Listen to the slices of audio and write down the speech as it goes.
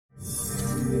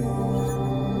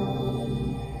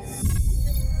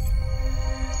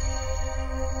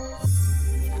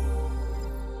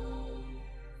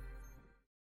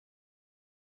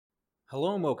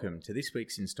Hello and welcome to this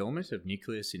week's instalment of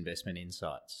Nucleus Investment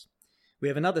Insights. We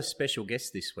have another special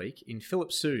guest this week in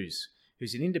Philip Sues,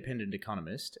 who's an independent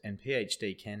economist and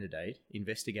PhD candidate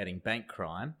investigating bank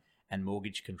crime and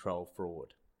mortgage control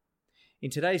fraud. In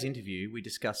today's interview, we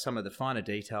discuss some of the finer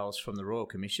details from the Royal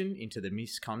Commission into the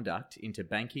misconduct into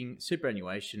banking,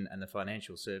 superannuation and the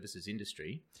financial services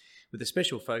industry, with a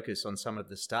special focus on some of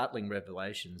the startling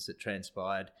revelations that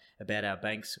transpired about our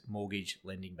bank's mortgage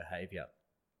lending behaviour.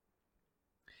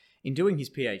 In doing his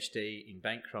PhD in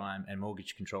bank crime and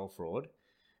mortgage control fraud,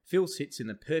 Phil sits in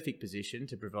the perfect position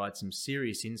to provide some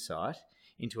serious insight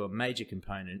into a major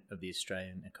component of the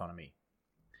Australian economy.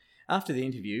 After the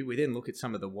interview, we then look at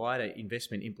some of the wider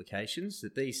investment implications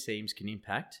that these themes can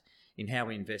impact in how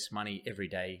we invest money every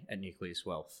day at Nucleus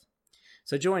Wealth.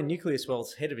 So join Nucleus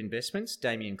Wealth's Head of Investments,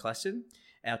 Damien Klassen,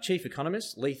 our Chief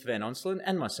Economist, Leith Van Onselen,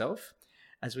 and myself,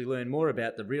 as we learn more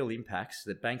about the real impacts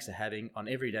that banks are having on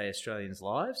everyday Australians'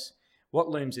 lives, what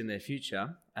looms in their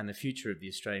future, and the future of the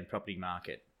Australian property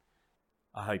market.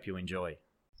 I hope you enjoy.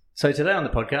 So today on the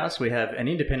podcast, we have an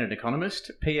independent economist,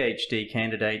 PhD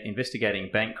candidate investigating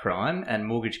bank crime and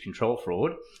mortgage control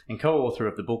fraud, and co-author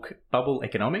of the book Bubble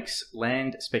Economics,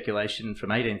 Land Speculation from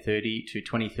 1830 to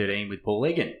 2013 with Paul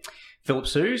Egan. Philip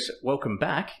Sues, welcome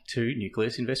back to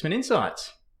Nucleus Investment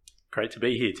Insights. Great to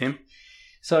be here, Tim.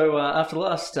 So after the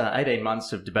last 18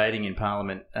 months of debating in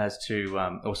Parliament after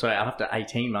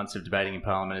 18 months of debating in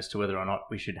Parliament as to whether or not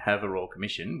we should have a Royal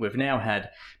Commission, we've now had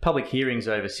public hearings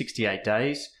over 68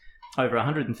 days, over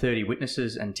 130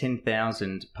 witnesses and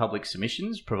 10,000 public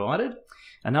submissions provided.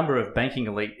 A number of banking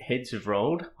elite heads have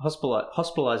rolled,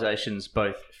 hospitalisations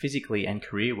both physically and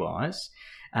career-wise,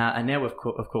 and now we've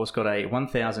of course got a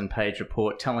 1,000-page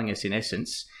report telling us in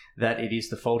essence that it is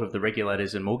the fault of the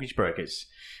regulators and mortgage brokers.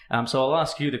 So I'll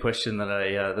ask you the question that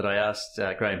I asked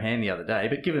Graham Hand the other day,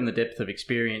 but given the depth of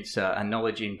experience and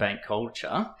knowledge in bank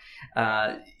culture,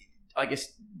 I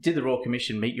guess, did the Royal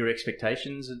Commission meet your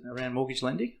expectations around mortgage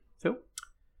lending, Phil?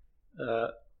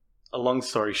 A long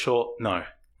story short, no.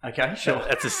 Okay, sure.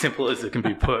 That's as simple as it can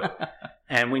be put.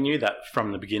 And we knew that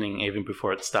from the beginning, even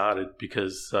before it started,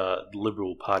 because the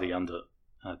Liberal Party under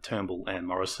Turnbull and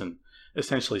Morrison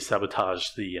essentially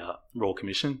sabotaged the Royal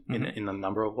Commission in a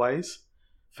number of ways.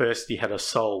 First, you had a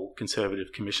sole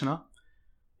Conservative commissioner.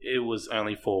 It was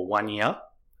only for 1 year.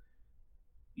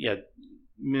 You had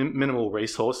minimal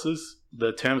resources.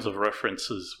 The terms of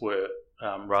references were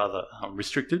rather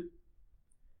restricted.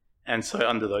 And so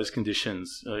under those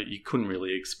conditions, you couldn't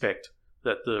really expect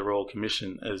that the Royal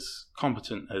Commission, as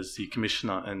competent as the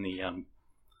Commissioner and the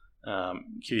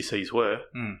QCs were,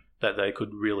 that they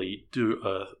could really do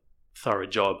a thorough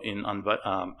job in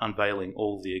unveiling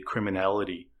all the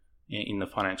criminality in the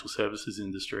financial services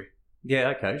industry. Yeah,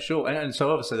 okay, sure. And so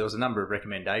obviously there was a number of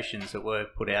recommendations that were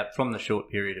put out from the short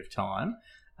period of time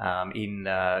after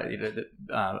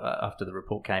the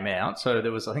report came out. So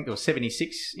there was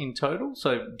 76 in total.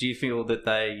 So do you feel that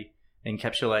they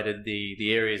encapsulated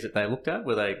the areas that they looked at?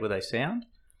 Were they sound?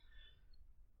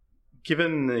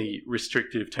 Given the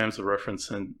restrictive terms of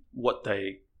reference and what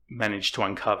they managed to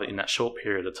uncover in that short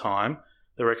period of time,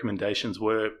 the recommendations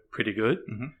were pretty good.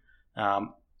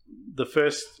 The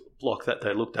first block that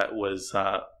they looked at was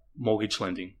mortgage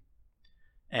lending.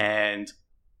 And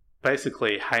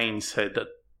basically Haynes said that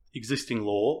existing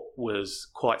law was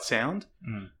quite sound.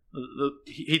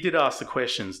 He did ask the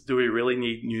questions, do we really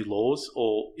need new laws,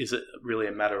 or is it really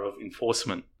a matter of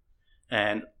enforcement?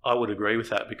 And I would agree with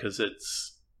that, because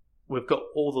we've got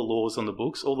all the laws on the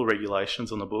books, all the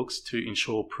regulations on the books to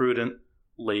ensure prudent,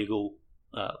 legal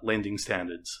lending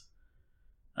standards.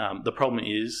 The problem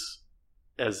is,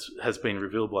 as has been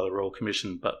revealed by the Royal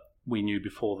Commission, but we knew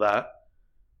before that,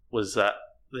 was that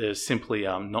there's simply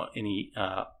not any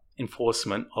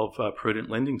enforcement of prudent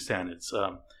lending standards.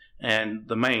 And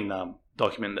the main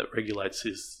document that regulates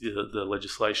the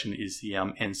legislation is the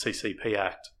NCCP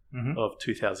Act of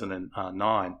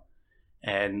 2009.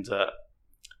 And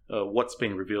what's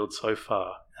been revealed so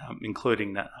far,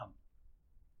 including that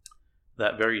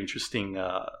very interesting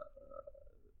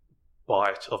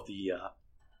bite of the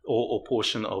or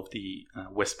portion of the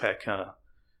Westpac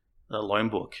loan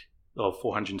book of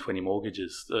 420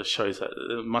 mortgages shows that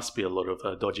there must be a lot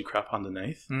of dodgy crap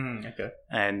underneath. Okay.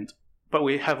 But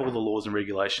we have all the laws and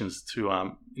regulations to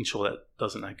ensure that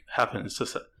doesn't happen. It's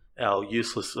just that our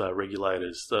useless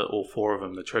regulators, all four of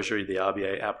them, the Treasury, the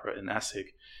RBA, APRA and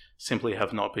ASIC, simply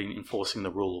have not been enforcing the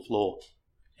rule of law.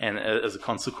 And as a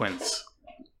consequence,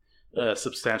 a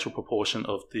substantial proportion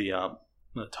of the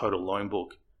total loan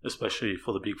book, especially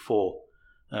for the Big Four,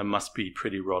 must be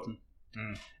pretty rotten.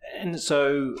 And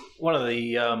so one of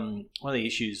the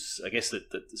issues, I guess, that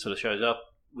sort of shows up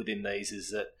within these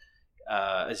is that,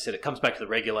 as I said, it comes back to the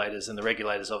regulators, and the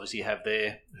regulators obviously have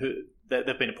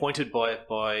they've been appointed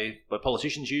by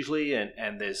politicians usually,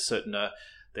 and there's certain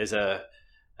there's a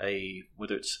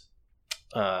whether it's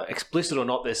explicit or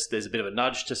not, there's a bit of a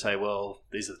nudge to say, well,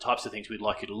 these are the types of things we'd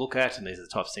like you to look at, and these are the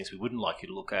types of things we wouldn't like you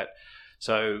to look at.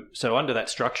 So under that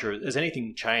structure, has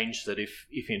anything changed that if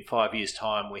in 5 years'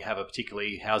 time we have a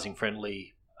particularly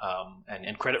housing-friendly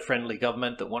and credit-friendly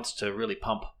government that wants to really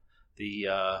pump the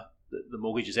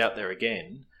mortgages out there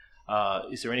again,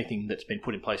 is there anything that's been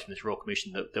put in place from this Royal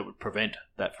Commission that would prevent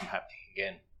that from happening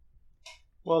again?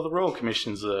 Well, the Royal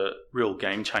Commission's a real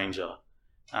game changer,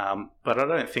 but I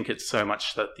don't think it's so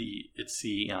much that it's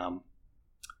the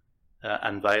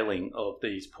unveiling of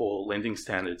these poor lending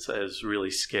standards has really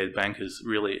scared bankers.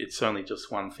 Really, it's only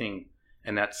just one thing,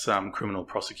 and that's criminal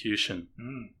prosecution.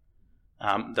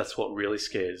 That's what really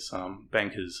scares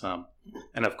bankers.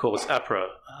 And of course, APRA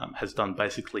has done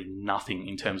basically nothing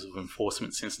in terms of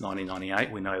enforcement since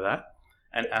 1998. We know that.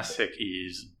 And ASIC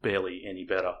is barely any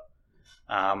better.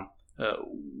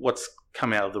 What's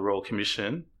come out of the Royal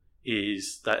Commission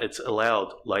is that it's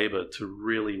allowed Labor to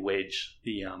really wedge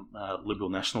the Liberal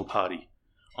National Party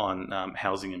on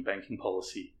housing and banking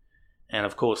policy. And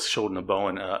of course, Shorten and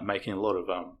Bowen are making a lot of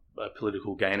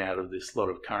political gain out of this, a lot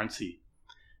of currency.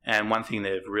 And one thing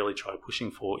they've really tried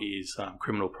pushing for is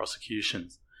criminal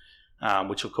prosecutions,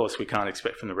 which of course we can't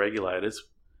expect from the regulators,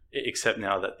 except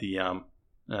now that the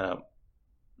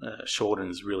Shorten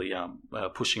is really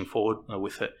pushing forward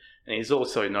with it. And he's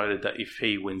also noted that if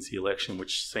he wins the election,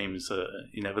 which seems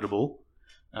inevitable,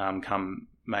 come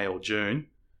May or June,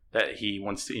 that he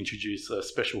wants to introduce a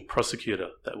special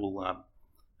prosecutor that will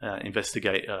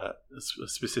investigate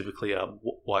specifically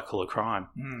white-collar crime.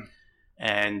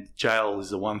 And jail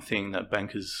is the one thing that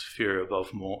bankers fear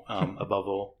above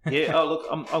all. Yeah. Oh, look,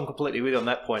 I'm completely with you on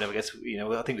that point. I guess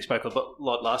I think we spoke a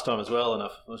lot last time as well, and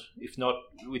if not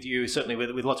with you, certainly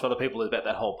with lots of other people about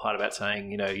that whole part about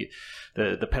saying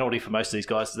the penalty for most of these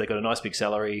guys is they got a nice big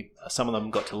salary. Some of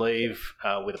them got to leave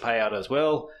with a payout as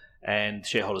well, and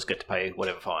shareholders get to pay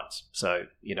whatever fines. So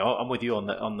I'm with you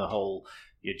on the whole.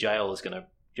 Jail is going to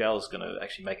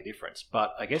actually make a difference.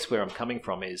 But I guess where I'm coming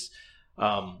from is.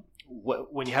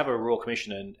 When you have a Royal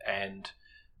Commission and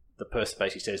the person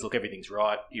basically says, look, everything's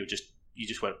right, you just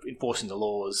weren't enforcing the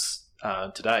laws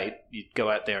to date, you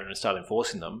go out there and start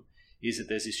enforcing them, is that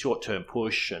there's this short-term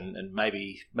push and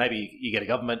maybe you get a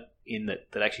government in that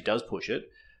actually does push it,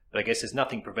 but I guess there's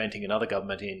nothing preventing another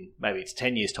government in maybe it's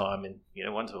 10 years' time and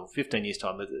 1 to 15 years'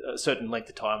 time, a certain length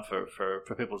of time for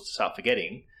people to start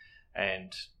forgetting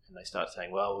and they start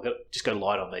saying, well, we've got to just go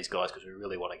light on these guys because we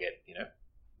really want to get,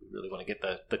 we really want to get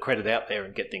the credit out there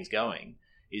and get things going,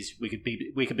 is we could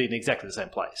be in exactly the same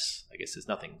place. I guess there's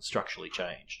nothing structurally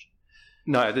changed.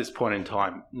 No, at this point in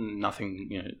time, nothing.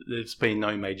 There's been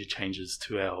no major changes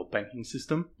to our banking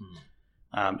system,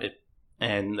 and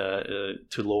to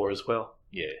law as well.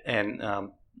 Yeah, and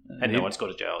no one's gone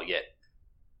to jail yet.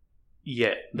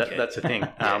 Yeah, that's the thing.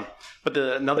 But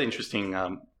another interesting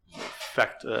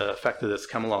factor that's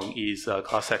come along is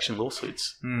class action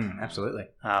lawsuits. Absolutely.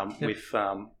 With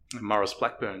Maurice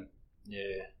Blackburn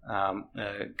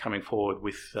coming forward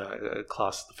with the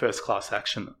first class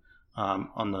action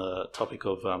on the topic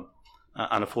of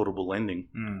unaffordable lending,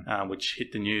 which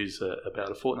hit the news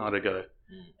about a fortnight ago.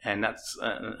 And that's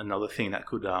another thing that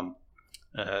could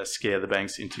scare the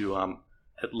banks into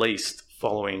at least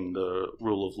following the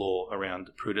rule of law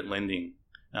around prudent lending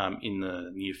in the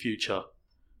near future.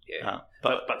 Yeah,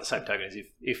 but the same token is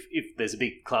if there's a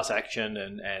big class action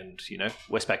and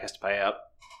Westpac has to pay out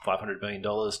 $500 million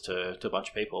to a bunch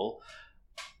of people,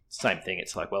 same thing.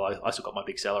 It's like, well, I still got my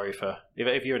big salary for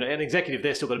if you're an executive,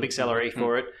 they've still got a big salary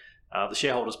for it. The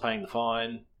shareholder's paying the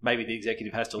fine. Maybe the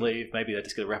executive has to leave. Maybe they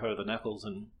just get a wrap over the knuckles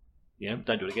and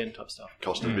don't do it again type stuff.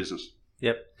 Cost of business.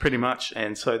 Yep, pretty much.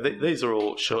 And so these are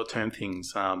all short-term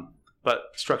things. But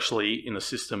structurally in the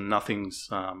system, nothing's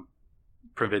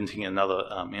preventing another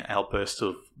outburst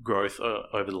of growth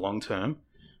over the long term.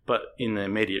 But in the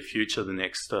immediate future, the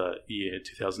next year,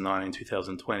 2019,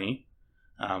 2020,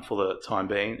 for the time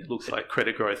being, it looks like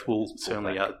credit growth will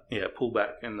certainly pull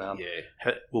back and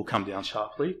will come down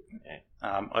sharply.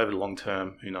 Over the long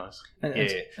term, who knows? Our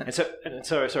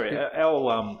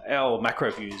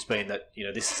macro view has been that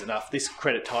this is enough. This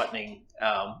credit tightening,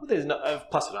 there's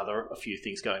plus a few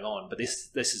things going on, but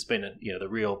this has been the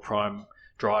real prime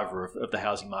driver of the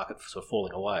housing market sort of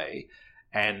falling away,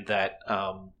 and that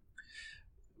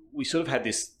we sort of had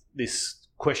this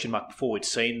question mark before we'd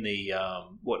seen the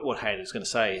what Hayden was going to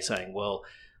say, saying, well,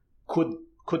 could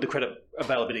could the credit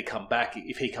availability come back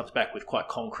if he comes back with quite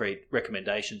concrete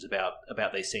recommendations about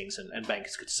these things, and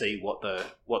bankers could see what the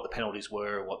penalties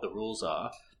were and what the rules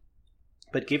are.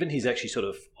 But given he's actually sort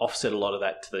of offset a lot of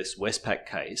that to this Westpac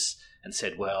case and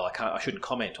said, well, I shouldn't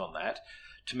comment on that.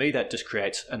 To me, that just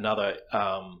creates another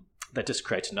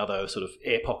sort of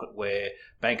air pocket where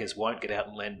bankers won't get out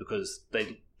and lend because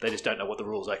they just don't know what the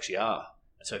rules actually are.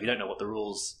 And so if you don't know what the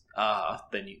rules are,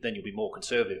 then you'll be more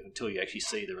conservative until you actually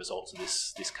see the results of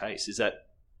this case. Is that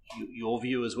your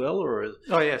view as well? Or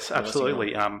oh yes,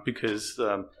 absolutely. Because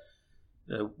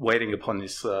waiting upon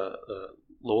this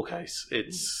law case,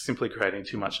 it's simply creating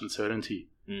too much uncertainty.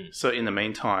 So in the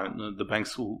meantime, the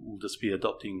banks will just be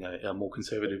adopting a more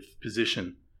conservative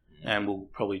position, and will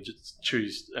probably just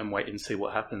choose and wait and see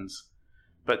what happens.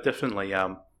 But definitely,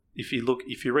 if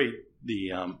you read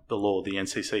the law, the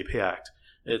NCCP Act,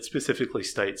 it specifically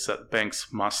states that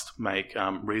banks must make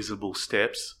reasonable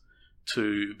steps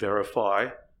to verify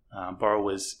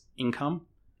borrowers' income,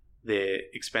 their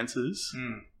expenses,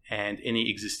 and any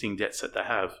existing debts that they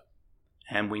have.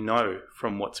 And we know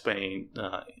from what's been,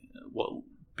 what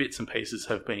bits and pieces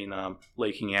have been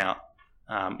leaking out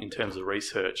in terms of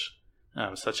research,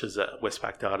 such as that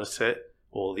Westpac data set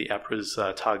or the APRA's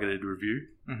targeted review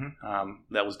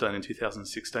that was done in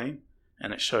 2016.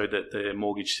 And it showed that their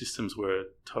mortgage systems were a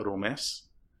total mess,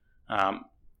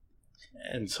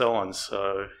 and so on.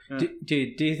 So, do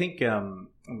you think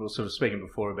we were sort of speaking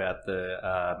before about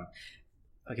the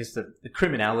I guess the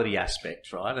criminality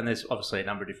aspect, right? And there's obviously a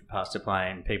number of different parts to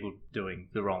play and people doing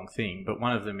the wrong thing, but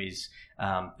one of them is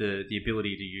the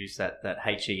ability to use that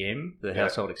HEM, the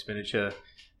household expenditure.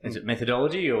 Is it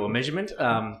methodology or measurement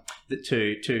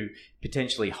to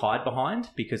potentially hide behind,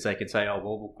 because they can say, oh,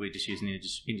 well, look, we're just using an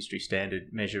industry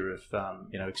standard measure of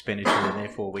expenditure, and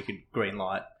therefore we could green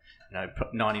light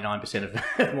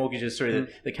 99% of mortgages through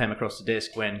that came across the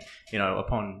desk when,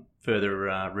 upon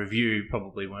further review,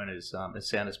 probably weren't as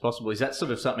sound as possible. Is that sort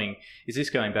of something? Is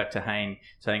this going back to Hayne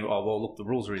saying, oh, well, look, the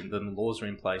laws are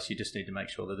in place. You just need to make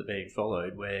sure that they're being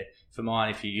followed. Where for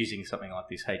mine, if you're using something like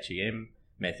this HEM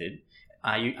method,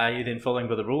 are you then following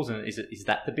by the rules, and is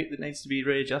that the bit that needs to be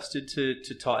readjusted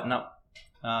to tighten up,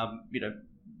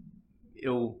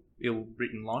 ill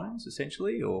written loans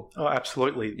essentially, or? Oh,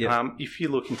 absolutely. Yeah. If you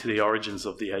look into the origins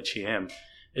of the HEM,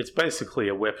 it's basically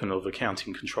a weapon of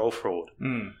accounting control fraud.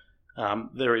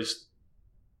 There is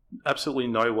absolutely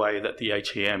no way that the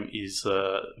HEM is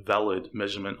a valid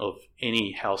measurement of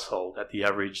any household at the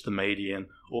average, the median,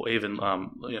 or even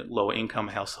lower income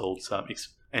households'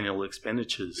 annual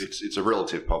expenditures. It's a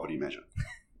relative poverty measure.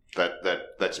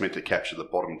 That's meant to capture the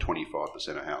bottom 25%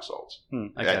 of households.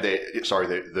 Okay.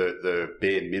 The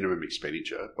bare minimum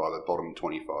expenditure by the bottom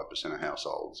 25% of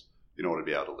households in order to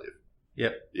be able to live.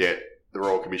 Yep. Yet the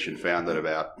Royal Commission found that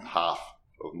about half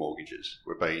of mortgages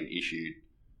were being issued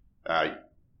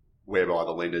whereby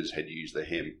the lenders had used the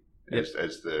HEM as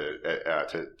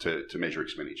to measure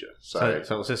expenditure. So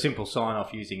it's a simple sign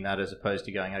off using that, as opposed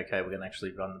to going, okay, we're going to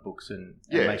actually run the books and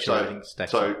make sure everything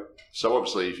stacks up. So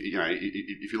obviously, if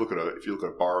you look at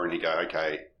a borrower and you go,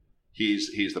 okay,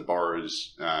 here's the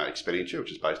borrower's expenditure,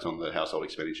 which is based on the household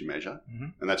expenditure measure,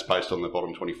 and that's based on the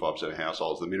bottom 25% of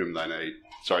households, the minimum they need,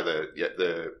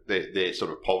 their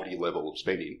sort of poverty level of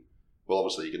spending. Well,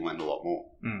 obviously, you can lend a lot more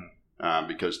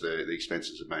because the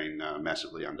expenses have been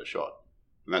massively undershot.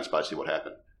 And that's basically what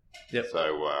happened. Yep.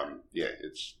 So,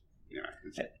 it's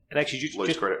and actually,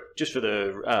 just for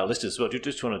the listeners as well, do you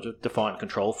just want to define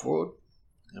control fraud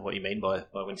and what you mean by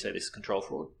when you say this is control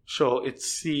fraud? Sure.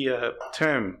 It's the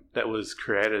term that was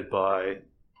created by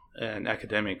an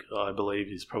academic, I believe,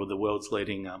 is probably the world's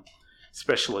leading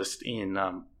specialist in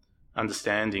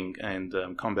understanding and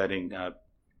combating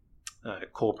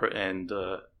corporate and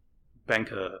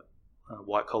banker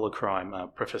white-collar crime,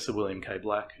 Professor William K.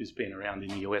 Black, who's been around in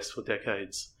the US for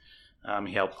decades.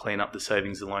 He helped clean up the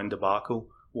savings and loan debacle,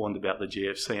 warned about the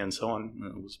GFC and so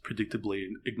on. It was predictably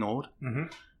ignored.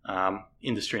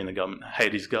 Industry and the government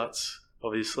hate his guts,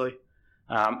 obviously.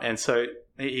 And so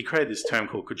he created this term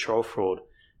called control fraud.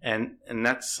 And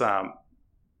that's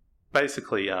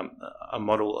basically a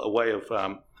model, a way of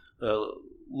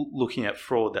looking at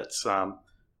fraud that's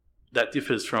that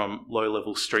differs from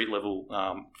low-level,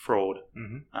 street-level fraud.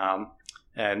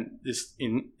 And this,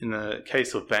 in the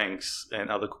case of banks and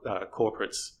other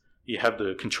corporates, you have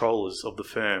the controllers of the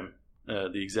firm,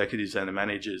 the executives and the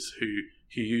managers who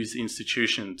use the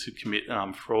institution to commit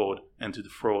fraud and to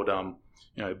defraud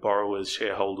borrowers,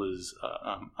 shareholders,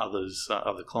 others,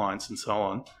 other clients, and so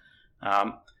on.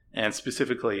 And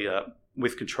specifically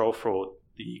with control fraud,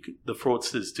 the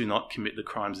fraudsters do not commit the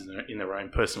crimes in their own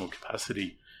personal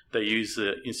capacity. they use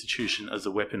the institution as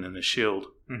a weapon and a shield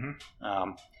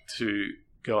to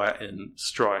go out and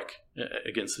strike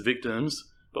against the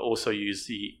victims, but also use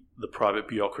the private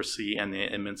bureaucracy and their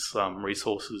immense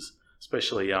resources,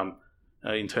 especially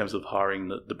in terms of hiring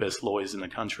the best lawyers in the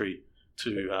country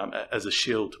to as a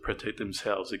shield to protect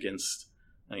themselves against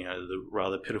the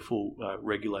rather pitiful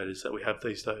regulators that we have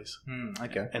these days.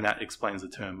 Okay, and that explains the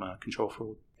term control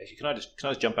fraud. Actually, can I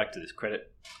just jump back to this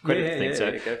credit thing?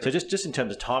 So just in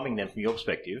terms of timing, then, from your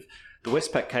perspective, the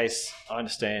Westpac case, I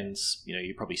understand,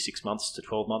 you're probably 6 months to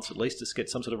 12 months at least to get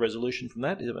some sort of resolution from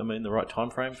that. I mean, the right time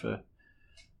frame for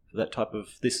that type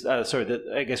of this. I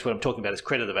guess what I'm talking about is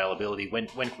credit availability. When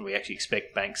can we actually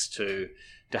expect banks to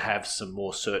have some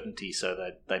more certainty so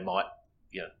that they might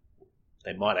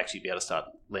actually be able to start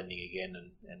lending again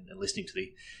and listening to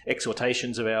the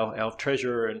exhortations of our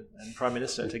Treasurer and Prime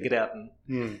Minister to get out and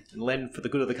lend for the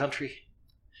good of the country?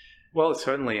 Well,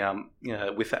 certainly,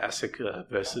 with the ASIC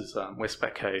versus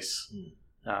Westpac case,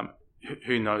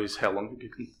 who knows how long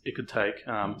it could take.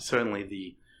 Certainly,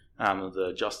 the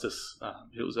justice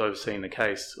who was overseeing the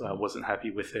case wasn't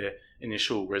happy with their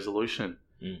initial resolution.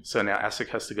 So now ASIC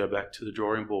has to go back to the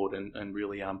drawing board and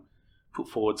really put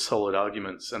forward solid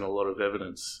arguments and a lot of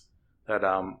evidence that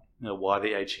why the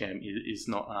ATM is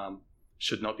not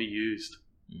should not be used,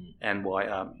 and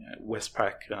why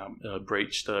Westpac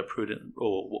breached prudent,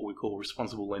 or what we call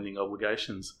responsible lending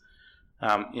obligations.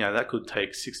 That could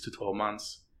take 6 to 12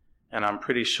 months, and I'm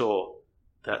pretty sure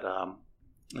that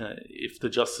if the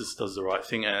justice does the right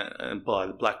thing and by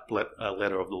the black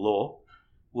letter of the law,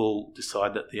 will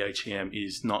decide that the ATM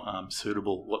is not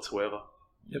suitable whatsoever.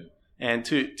 Yep. And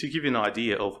to give you an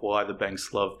idea of why the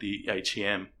banks love the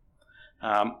ATM,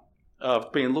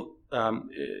 I've been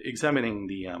examining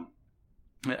the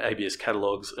ABS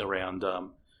catalogues around,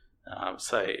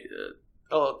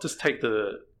 just take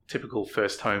the typical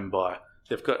first home buyer.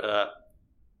 They've got a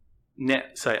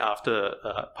net, say, after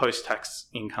post-tax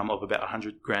income of about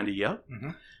 $100,000 a year.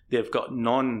 They've got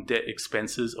non-debt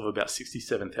expenses of about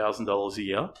 $67,000 a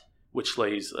year, which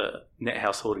leaves a net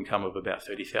household income of about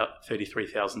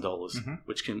 $33,000,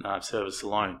 which can service the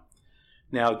loan.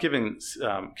 Now, given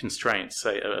constraints,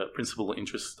 say a principal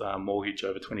interest mortgage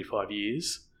over 25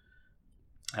 years,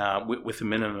 with a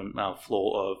minimum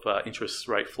floor of interest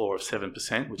rate floor of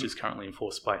 7%, which is currently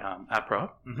enforced by APRA,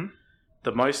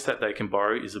 the most that they can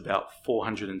borrow is about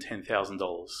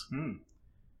 $410,000.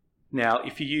 Now,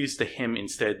 if you use the HEM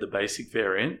instead, the basic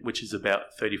variant, which is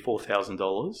about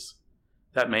 $34,000,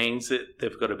 that means that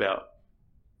they've got about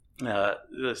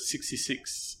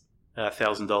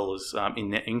 $66,000 in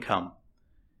net income.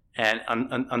 And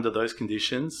under those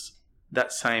conditions,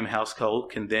 that same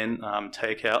household can then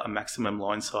take out a maximum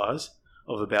loan size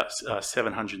of about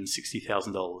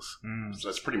 $760,000. So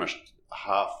that's pretty much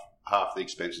half the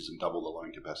expenses and double the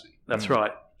loan capacity. That's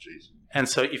right. Jeez. And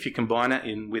so if you combine it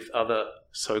in with other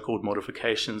so-called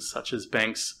modifications, such as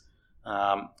banks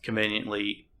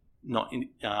conveniently not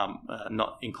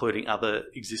including other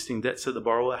existing debts that the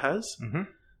borrower has,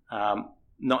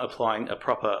 not applying a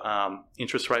proper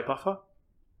interest rate buffer,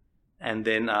 and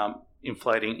then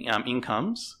inflating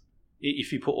incomes.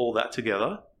 If you put all that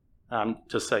together,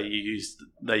 just say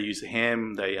they use a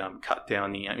HEM, they cut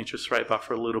down the interest rate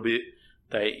buffer a little bit,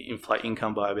 they inflate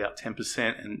income by about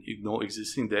 10% and ignore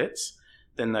existing debts,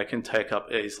 then they can take up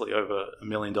easily over $1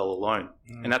 million loan.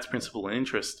 And that's principal and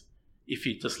interest. If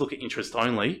you just look at interest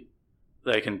only,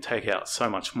 they can take out so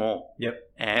much more.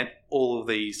 And all of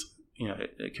these,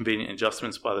 convenient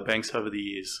adjustments by the banks over the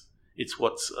years, it's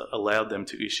what's allowed them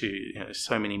to issue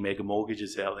so many mega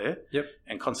mortgages out there,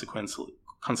 and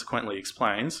consequently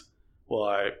explains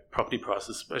why property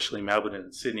prices, especially Melbourne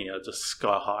and Sydney, are just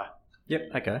sky high.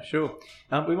 Okay, sure.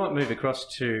 We might move across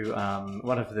to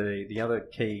one of the other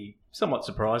key, somewhat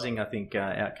surprising, I think,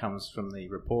 outcomes from the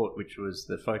report, which was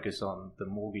the focus on the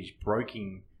mortgage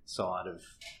broking side of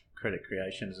credit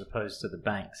creation as opposed to the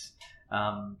banks.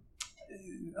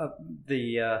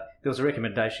 There was a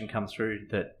recommendation come through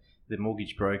that the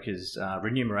mortgage broker's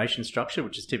remuneration structure,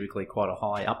 which is typically quite a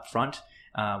high upfront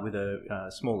with a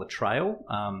smaller trail,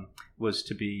 was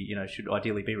to be, should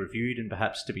ideally be reviewed and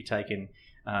perhaps to be taken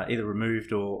either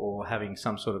removed or having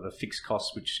some sort of a fixed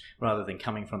cost, which rather than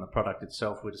coming from the product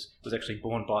itself was actually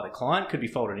borne by the client, could be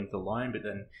folded into the loan, but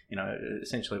then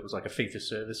essentially it was like a fee for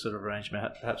service sort of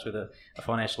arrangement, perhaps with a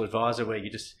financial advisor where you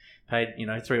just paid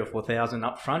 $3,000 or $4,000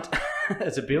 up front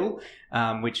as a bill,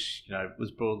 which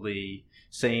was broadly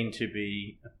seen to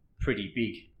be a pretty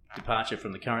big departure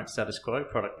from the current status quo,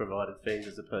 product provided fees,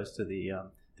 as opposed to the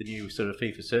new sort of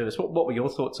fee for service. What were your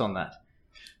thoughts on that?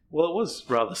 Well, it was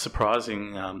rather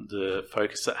surprising the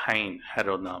focus that Hayne had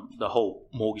on the whole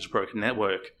mortgage broker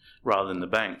network rather than the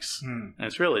banks. And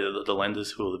it's really the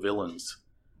lenders who are the villains,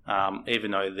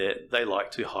 even though they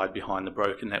like to hide behind the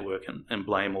broker network and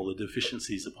blame all the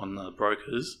deficiencies upon the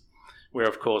brokers, where,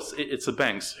 of course, it's the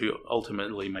banks who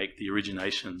ultimately make the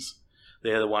originations.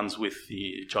 They're the ones with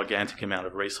the gigantic amount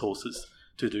of resources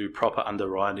to do proper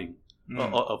underwriting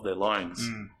of their loans.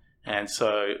 And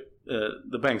so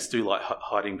the banks do like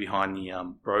hiding behind the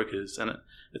brokers, and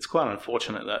it's quite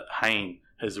unfortunate that Hayne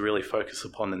has really focused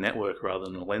upon the network rather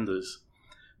than the lenders.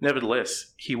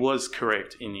 Nevertheless, he was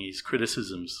correct in his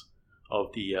criticisms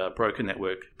of the broker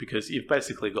network, because you've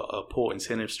basically got a poor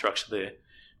incentive structure there,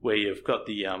 where you've got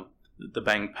the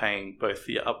bank paying both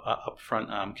the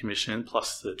upfront commission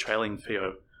plus the trailing fee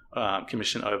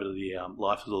commission over the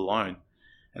life of the loan.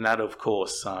 And that, of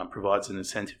course, provides an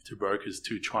incentive to brokers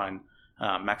to try and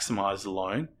maximise the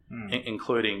loan,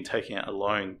 including taking out a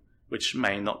loan which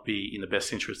may not be in the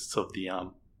best interests of the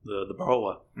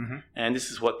borrower. And this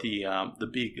is what the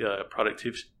big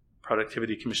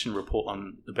Productivity Commission report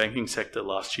on the banking sector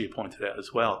last year pointed out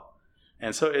as well.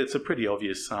 And so it's a pretty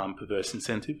obvious perverse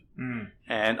incentive.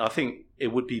 And I think it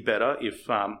would be better if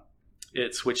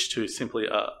it switched to simply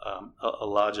a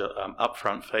larger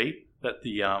upfront fee that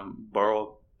the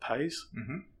borrower pays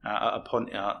upon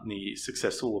the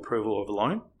successful approval of the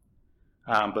loan.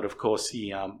 But of course,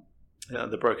 the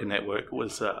broker network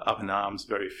was up in arms,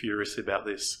 very furious about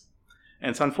this.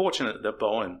 And it's unfortunate that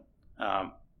Bowen,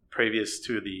 previous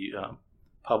to the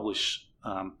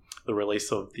the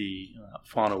release of the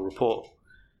final report,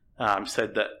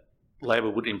 said that Labor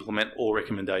would implement all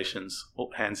recommendations,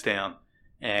 hands down.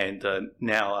 And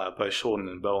now both Shorten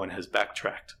and Bowen has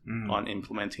backtracked on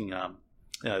implementing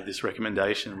this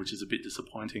recommendation, which is a bit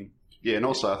disappointing. Yeah, and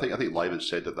also I think Labor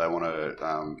said that they want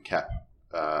to cap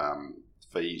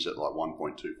fees at like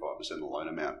 1.25% of the loan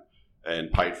amount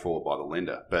and paid for by the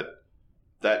lender. But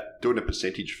that doing a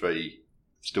percentage fee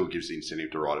still gives the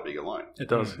incentive to write a bigger loan. It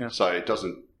does, yeah. So it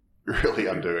doesn't really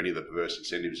undo any of the perverse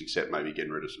incentives except maybe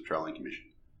getting rid of some trailing commission.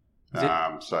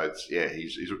 So it's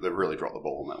they've really dropped the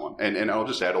ball on that one. And I'll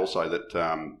just add also that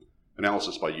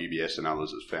analysis by UBS and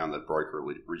others has found that broker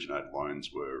originated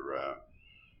loans were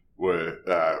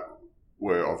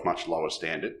of much lower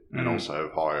standard and also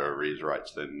have higher arrears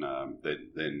rates than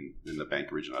the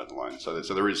bank originated loans. So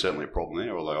there is certainly a problem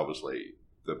there, although obviously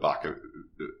the buck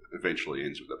eventually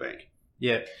ends with the bank.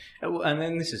 Yeah, and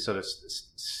then this is sort of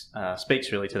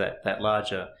speaks really to that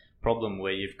larger problem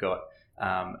where you've got,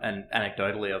 and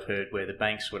anecdotally I've heard where the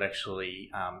banks would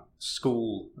actually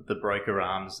school the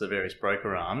various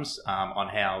broker arms on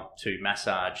how to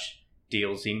massage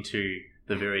deals into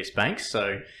the various banks.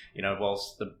 So,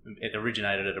 whilst it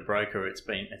originated at a broker, it's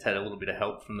had a little bit of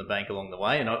help from the bank along the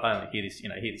way. And I only hear this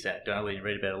anecdotally and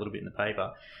read about it a little bit in the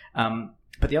paper.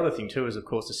 But the other thing too is, of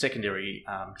course, the secondary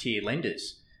tier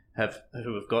lenders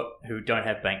who don't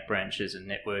have bank branches and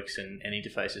networks and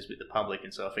interfaces with the public,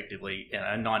 and so effectively,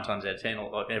 9 times out of 10,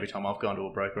 or every time I've gone to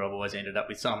a broker, I've always ended up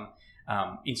with some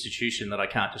institution that I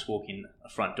can't just walk in a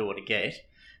front door to get.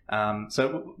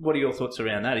 So, what are your thoughts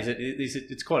around that?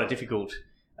 It's quite a difficult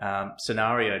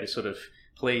scenario to sort of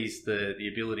please the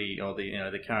ability or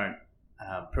the current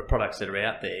products that are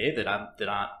out there that aren't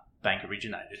bank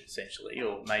originated essentially,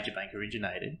 or major bank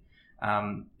originated.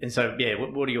 And so,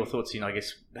 what are your thoughts? I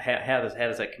guess how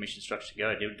does that commission structure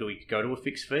go? Do we go to a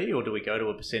fixed fee, or do we go to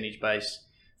a percentage base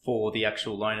for the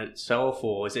actual loan itself,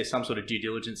 or is there some sort of due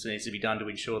diligence that needs to be done to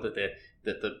ensure that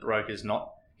the broker's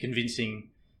not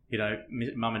convincing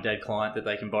mum and dad client that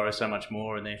they can borrow so much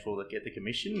more and therefore they get the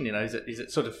commission? Is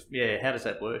it sort of how does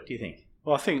that work? Do you think?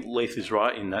 Well, I think Leith is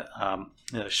right in that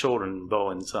Shorten and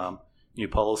Bowen's new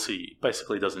policy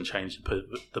basically doesn't change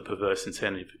the perverse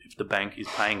incentive if the bank is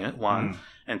paying it, one,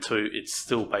 and two, it's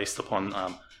still based upon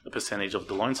a percentage of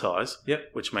the loan size,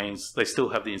 which means they still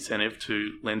have the incentive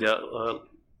to lend out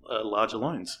larger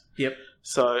loans.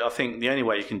 So I think the only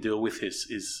way you can deal with this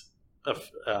is a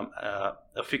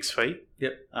fixed fee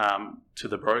to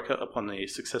the broker upon the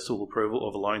successful approval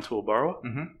of a loan to a borrower.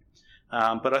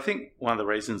 But I think one of the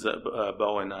reasons that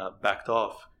Bowen backed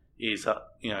off is that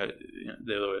it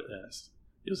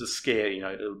was a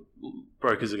scare.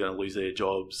 Brokers are going to lose their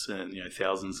jobs, and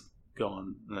thousands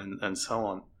gone, and so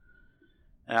on.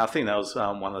 And I think that was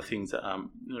one of the things that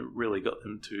really got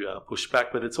them to push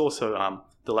back. But it's also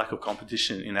the lack of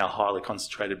competition in our highly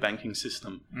concentrated banking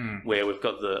system, where we've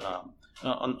got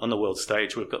on the world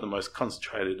stage, we've got the most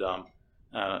concentrated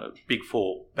big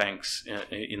four banks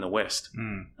in the West,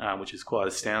 which is quite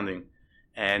astounding.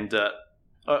 And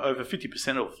over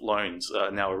 50% of loans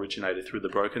are now originated through the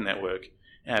broker network.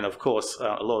 And of course,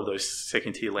 a lot of those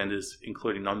second-tier lenders,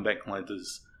 including non-bank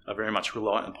lenders, are very much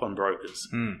reliant upon brokers.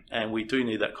 And we do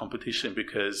need that competition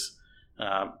because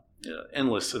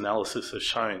endless analysis has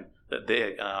shown that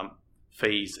their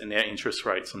fees and their interest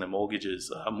rates on their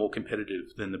mortgages are more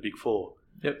competitive than the Big Four.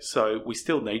 Yep. So we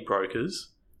still need brokers,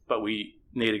 but we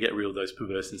need to get rid of those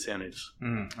perverse incentives.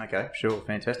 Okay, sure,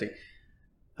 fantastic.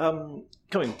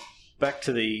 Coming back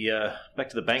to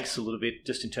the banks a little bit,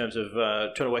 just in terms of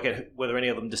trying to work out whether any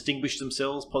of them distinguish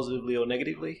themselves positively or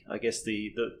negatively. I guess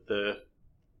the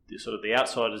sort of the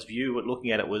outsider's view at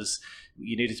looking at it was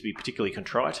you needed to be particularly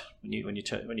contrite when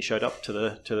you showed up to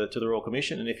the Royal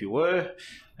Commission, and if you were,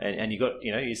 and you got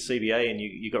your CBA and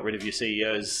you got rid of your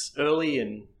CEOs early,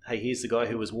 and hey, here's the guy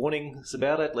who was warning us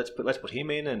about it. Let's put him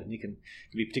in, and you can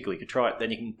be particularly contrite.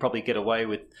 Then you can probably get away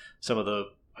with some of the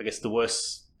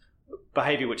worst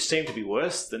behaviour, which seemed to be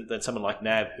worse than someone like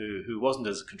NAB, who wasn't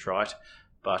as contrite,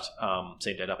 but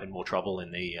seemed to end up in more trouble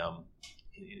in the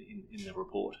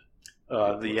report.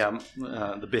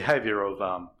 The behaviour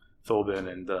of Thorburn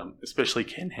and especially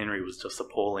Ken Henry was just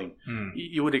appalling.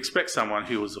 You would expect someone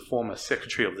who was a former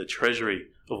Secretary of the Treasury,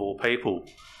 of all people,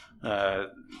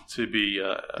 to be...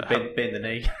 bend the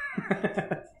knee.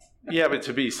 Yeah, but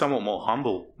to be somewhat more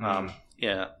humble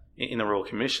in the Royal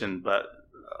Commission, but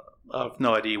I've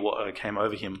no idea what came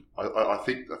over him. I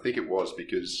think it was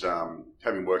because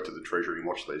having worked at the Treasury and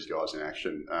watched these guys in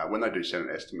action, when they do Senate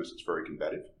estimates, it's very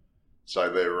combative.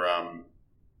 So they're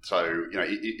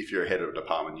if you're a head of a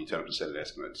department and you turn up to Senate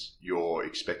estimates, you're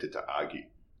expected to argue.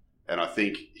 And I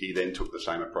think he then took the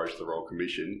same approach to the Royal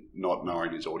Commission, not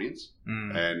knowing his audience,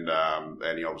 and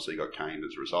he obviously got caned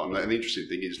as a result. And the interesting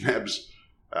thing is, NAB's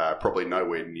probably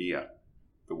nowhere near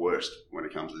the worst when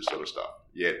it comes to this sort of stuff.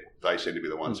 Yet they seem to be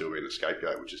the ones who are being the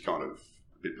scapegoat, which is kind of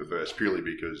a bit perverse, purely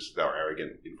because they were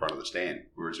arrogant in front of the stand.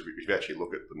 Whereas if you actually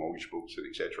look at the mortgage books and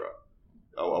etc.,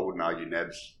 I wouldn't argue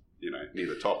NAB's near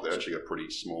the top. They've actually got a pretty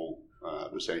small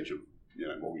percentage of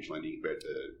mortgage lending compared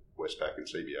to Westpac and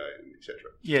CBA and etc.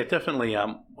 Yeah, definitely.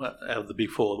 Out of the Big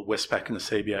Four, the Westpac and the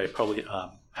CBA probably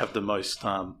have the most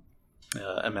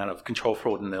amount of control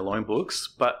fraud in their loan books,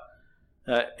 but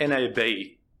NAB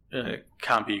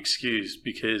can't be excused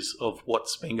because of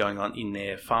what's been going on in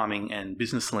their farming and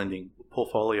business lending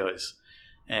portfolios.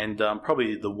 And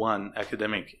probably the one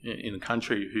academic in the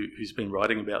country who's been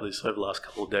writing about this over the last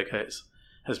couple of decades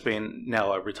has been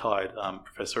now a retired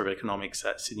professor of economics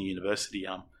at Sydney University,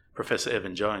 Professor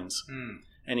Evan Jones.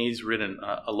 And he's written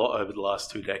a lot over the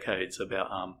last 2 decades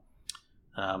about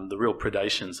the real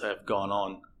predations that have gone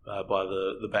on by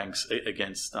the banks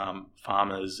against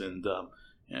farmers and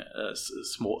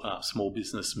small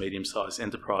business, medium-sized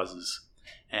enterprises.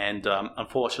 And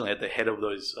unfortunately, at the head of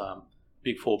those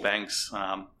Big Four banks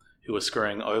who are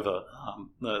screwing over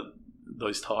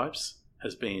those types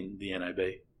has been the NAB.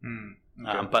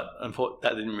 Okay. But unfortunately,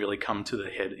 that didn't really come to the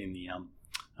head in the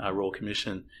Royal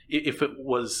Commission. If it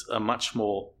was a much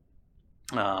more,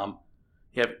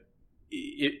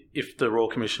 if the Royal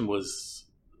Commission was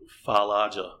far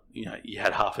larger, you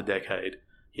had half a decade,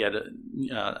 you had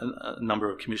a number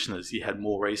of commissioners, you had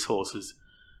more resources,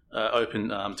 open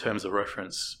terms of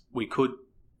reference, we could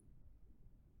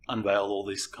unveil all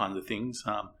these kind of things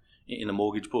in the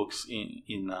mortgage books,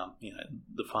 in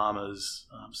the farmers,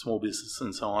 small business,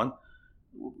 and so on.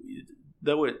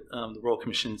 The Royal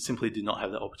Commission simply did not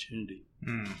have that opportunity.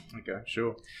 Okay,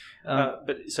 sure.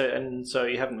 So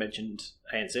you haven't mentioned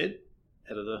ANZ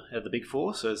out of the Big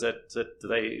Four. So is that do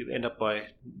they end up by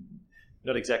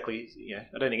not exactly?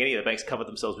 I don't think any of the banks covered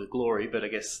themselves with glory, but I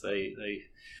guess they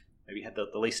maybe had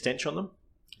the least stench on them.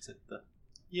 Is it the...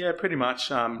 Yeah, pretty much.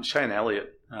 Shane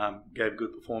Elliott gave a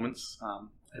good performance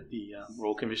at the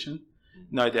Royal Commission.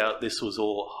 No doubt this was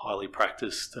all highly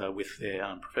practiced with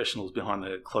their professionals behind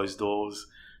the closed doors,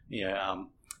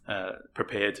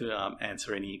 prepared to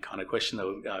answer any kind of question that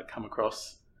would come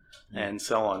across and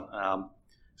so on.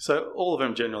 So all of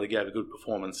them generally gave a good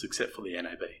performance except for the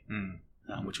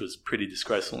NAB, which was pretty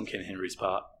disgraceful on Ken Henry's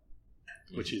part,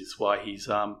 which is why he's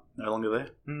no longer there.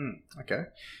 Okay.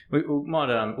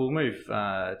 We'll move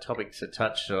topics to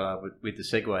touch with the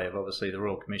segue of obviously the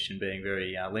Royal Commission being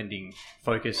very lending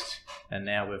focused, and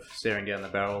now we're staring down the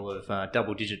barrel of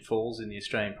double-digit falls in the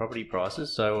Australian property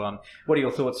prices. So what are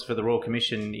your thoughts for the Royal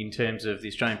Commission in terms of the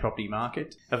Australian property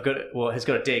market? Has got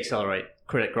to de-accelerate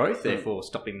credit growth, therefore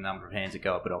stopping the number of hands that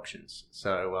go up at auctions.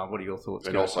 So what are your thoughts?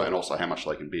 And also how much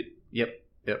they can bid. Yep.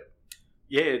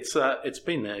 Yeah, it's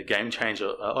been a game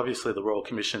changer. Obviously, the Royal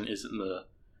Commission isn't the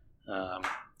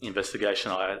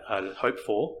investigation I'd hoped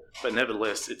for, but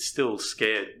nevertheless, it still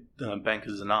scared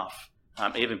bankers enough.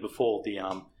 Even before the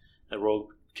Royal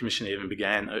Commission even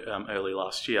began early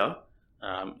last year.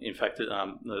 In fact,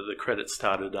 the credit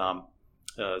started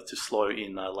to slow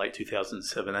in late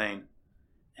 2017,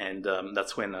 and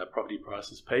that's when property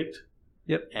prices peaked.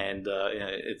 Yep. And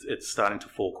it's starting to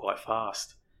fall quite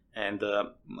fast. And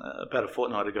about a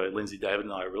fortnight ago, Lindsay David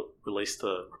and I released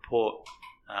a report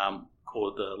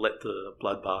called "Let the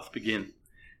Bloodbath Begin,"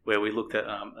 where we looked at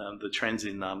the trends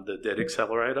in the debt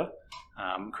accelerator,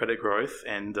 credit growth,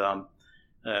 and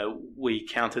we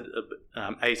counted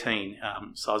 18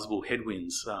 sizable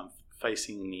headwinds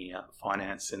facing the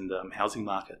finance and housing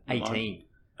market. 18.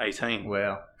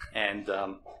 Wow. And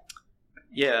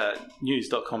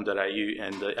news.com.au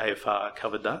and the AFR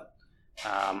covered that.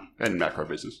 And macro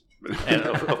business. And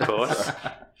of course.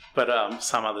 But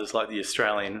some others like the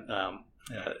Australian,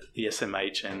 the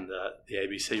SMH and the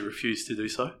ABC refused to do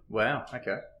so. Wow,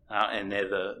 okay. And they're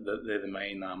the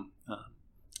main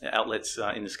outlets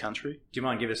in this country. Do you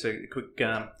mind give us a quick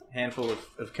handful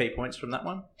of key points from that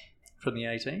one, from the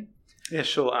 18? Yeah,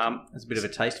 sure. There's a bit of a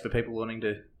taste for people wanting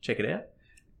to check it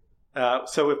out.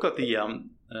 So we've got the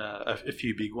a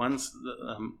few big ones.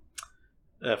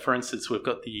 For instance, we've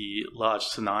got the large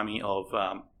tsunami of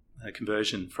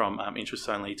conversion from interest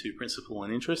only to principal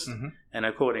and interest. Mm-hmm. And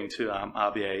according to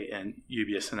RBA and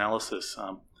UBS analysis,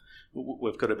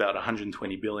 we've got about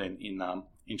 120 billion in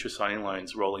interest only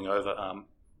loans rolling over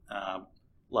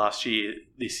last year,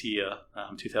 this year,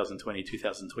 2020,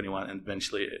 2021, and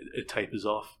eventually it tapers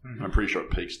off. Mm-hmm. I'm pretty sure it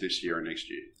peaks this year and next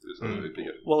year.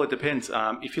 Well, it depends.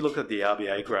 If you look at the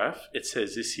RBA graph, it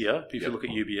says this year. If you look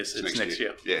at UBS, it's next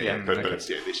year. But it's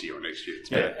this year or next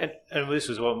year. And this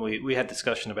was one we had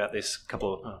discussion about this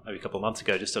maybe a couple of months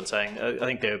ago, just on saying I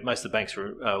think most of the banks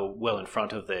are well in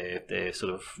front of their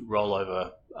sort of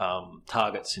rollover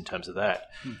targets in terms of that.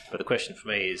 But the question for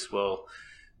me is, well,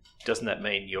 doesn't that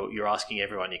mean you're asking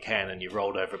everyone you can and you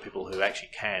rolled over people who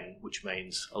actually can, which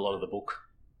means a lot of the book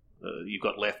you've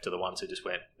got left are the ones who just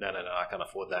went, no, I can't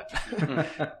afford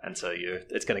that. And so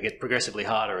it's going to get progressively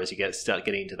harder as you start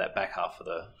getting into that back half of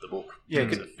the book.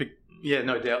 Yeah,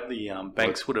 no doubt the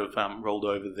banks would have rolled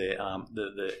over their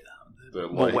the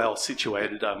more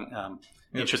well-situated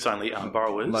interest-only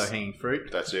borrowers. Low-hanging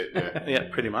fruit. That's it, yeah. Yeah,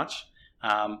 pretty much.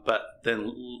 But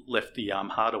then left the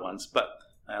harder ones. But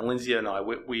Lindsay and I,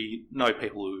 we know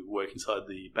people who work inside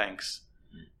the banks,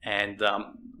 and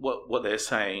what they're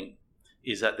saying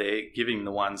is that they're giving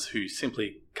the ones who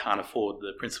simply can't afford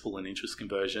the principal and interest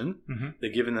conversion,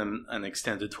 they're giving them an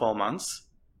extended 12 months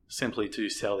simply to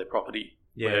sell their property,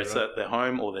 whether it's their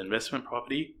home or their investment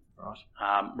property,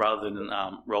 rather than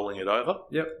rolling it over.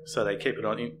 Yep. So they keep it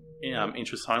on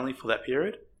interest only for that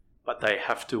period, but they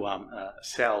have to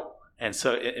sell, and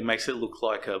so it makes it look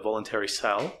like a voluntary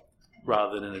sale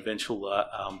rather than an eventual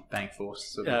bank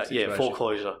force sort of situation.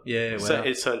 Foreclosure. Yeah,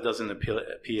 wow. So it doesn't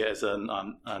appear as a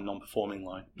non-performing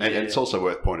loan. And it's also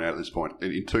worth pointing out at this point,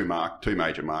 in two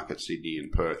major markets, Sydney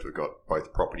and Perth, we've got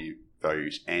both property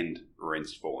values and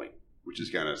rents falling, which is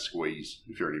going to squeeze,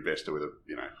 if you're an investor with a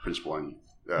principal and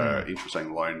interest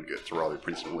only loan to roll your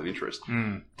principal and interest.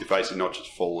 You're facing not just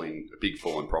a big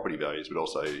fall in property values, but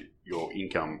also your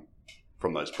income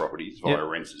from those properties via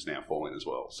rents is now falling as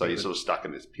well. So you're sort of stuck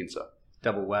in this pincer.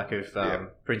 Double whack of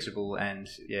principal and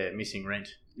missing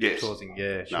rent. Yes. Causing,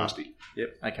 nasty.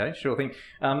 Yep. Okay, sure thing.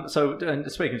 So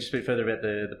speaking just a bit further about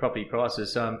the property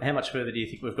prices, how much further do you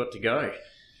think we've got to go?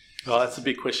 Oh, that's a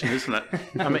big question, isn't it?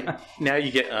 I mean, now you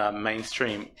get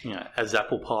mainstream, as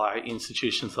apple pie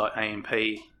institutions like AMP,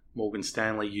 Morgan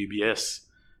Stanley, UBS,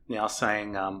 now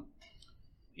saying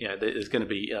there's going to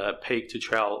be peak to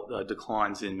trail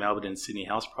declines in Melbourne and Sydney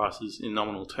house prices in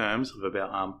nominal terms of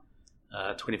about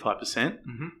 25%,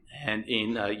 and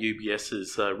in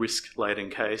UBS's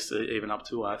risk-laden case, even up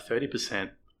to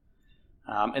 30%.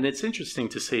 And it's interesting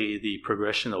to see the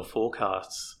progression of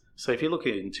forecasts. So if you look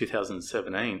in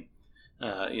 2017,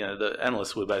 the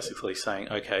analysts were basically saying,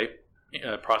 okay,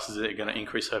 prices are going to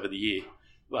increase over the year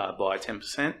by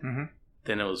 10%.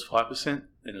 Then it was 5%.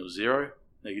 Then it was 0,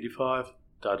 -5.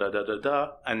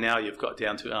 And now you've got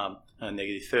down to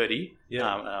 -30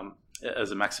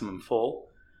 as a maximum fall.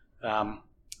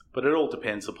 But it all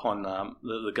depends upon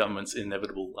the government's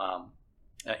inevitable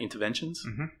interventions.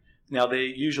 Now, the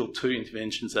usual two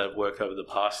interventions that have worked over the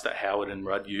past that Howard and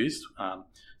Rudd used.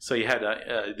 So you had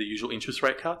the usual interest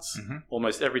rate cuts.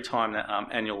 Almost every time that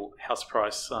annual house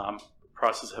prices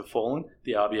have fallen,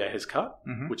 the RBA has cut,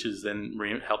 which has then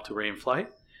helped to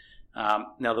reinflate.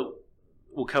 Now,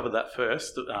 we'll cover that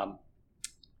first. The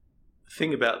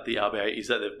thing about the RBA is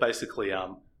that they've basically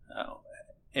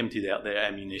emptied out their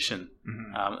ammunition.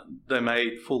 They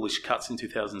made foolish cuts in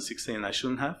 2016 they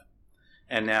shouldn't have.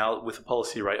 And now with a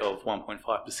policy rate of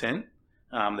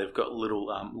 1.5%, they've got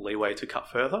little leeway to cut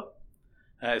further,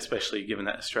 especially given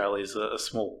that Australia is a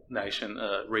small nation,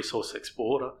 a resource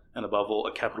exporter, and above all,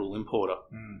 a capital importer.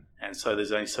 And so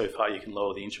there's only so far you can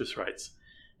lower the interest rates.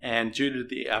 And due to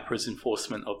the APRA's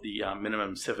enforcement of the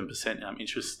minimum 7%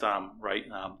 interest rate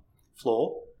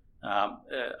floor,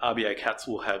 RBA cuts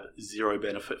will have zero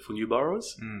benefit for new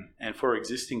borrowers. And for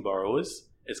existing borrowers,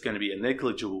 it's going to be a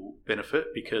negligible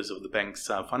benefit because of the bank's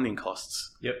funding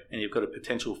costs. And you've got a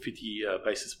potential 50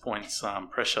 basis points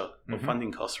pressure of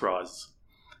funding cost rise.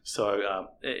 So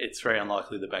it's very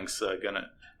unlikely the banks are going to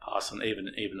pass on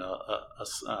even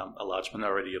a large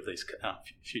minority of these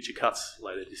future cuts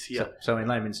later this year. So in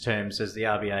layman's terms, as the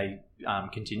RBA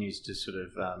continues to sort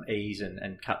of ease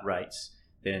and cut rates,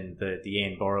 then the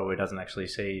end borrower doesn't actually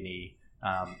see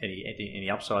any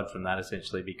upside from that,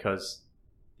 essentially, because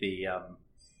the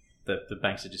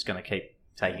banks are just going to keep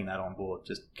taking that on board,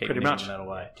 just keep nipping that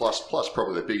away. Plus,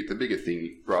 probably the bigger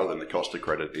thing, rather than the cost of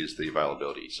credit, is the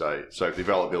availability. So if the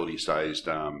availability stays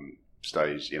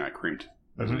crimped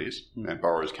as it is, and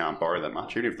borrowers can't borrow that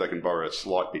much, even if they can borrow a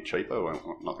slight bit cheaper,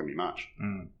 well, not going to be much.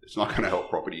 It's not going to help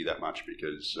property that much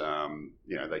because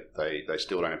they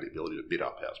still don't have the ability to bid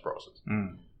up house prices.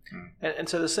 And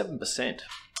so the 7%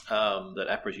 that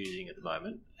APRA is using at the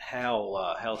moment,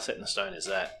 how set in stone is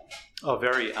that? Oh,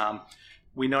 very.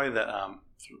 We know that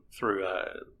through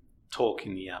talk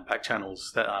in the back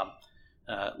channels that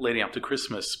leading up to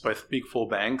Christmas, both Big Four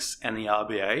banks and the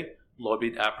RBA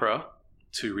lobbied APRA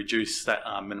to reduce that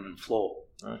minimum floor.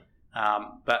 Right.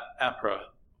 But APRA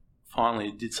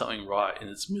finally did something right in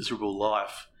its miserable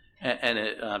life, and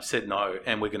it said no,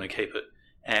 and we're going to keep it.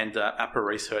 And APRA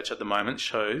research at the moment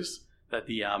shows that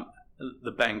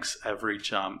the bank's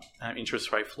average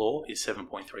interest rate floor is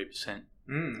 7.3%.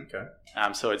 Okay.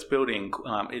 So it's building,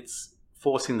 it's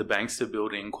forcing the banks to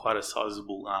build in quite a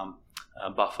sizable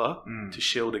buffer to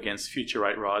shield against future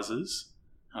rate rises,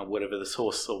 whatever the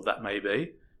source of that may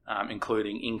be,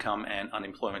 including income and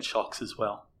unemployment shocks as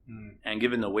well. And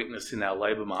given the weakness in our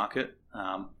labour market,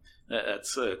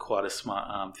 that's quite a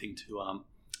smart thing to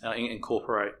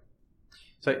incorporate.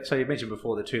 So you mentioned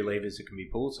before the two levers that can be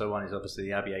pulled. So one is obviously the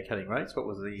RBA cutting rates. What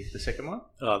was the second one?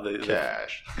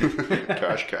 Cash.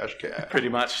 cash. Pretty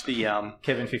much the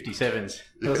Kevin 57s.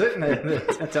 Was it?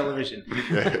 The television.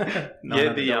 No,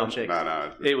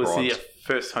 it was the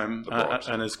first home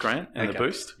owners grant and the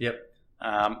boost.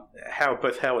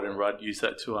 Both Howard and Rudd used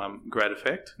that to great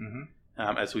effect.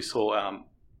 As we saw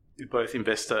both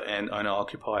investor and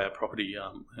owner-occupier property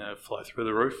fly through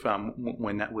the roof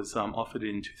when that was offered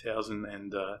in 2000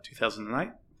 and 2008.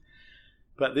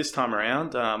 But this time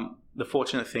around, the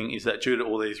fortunate thing is that due to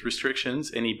all these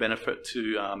restrictions, any benefit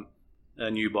to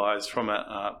new buyers from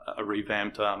a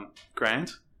revamped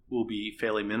grant will be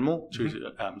fairly minimal due to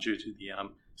the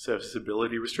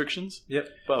serviceability restrictions.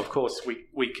 But of course,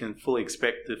 we can fully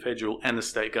expect the federal and the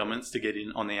state governments to get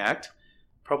in on the act.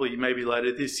 Probably maybe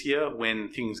later this year when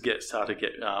things start to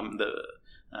get the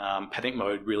panic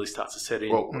mode really starts to set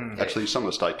in. Well, actually, some of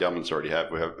the state governments already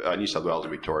have. We have New South Wales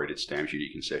and Victoria did stamp duty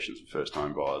concessions for first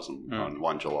home buyers on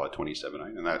 1 July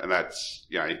 2017, and that's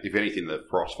if anything, the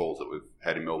price falls that we've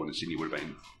had in Melbourne and Sydney would have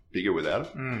been bigger without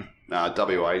it.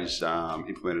 WA's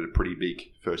implemented a pretty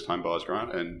big first home buyers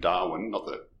grant, and Darwin, not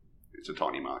that it's a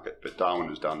tiny market, but Darwin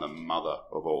has done the mother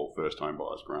of all first home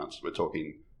buyers grants. We're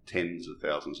talking tens of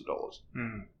thousands of dollars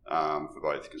for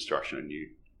both construction and new.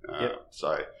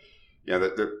 So,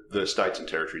 the states and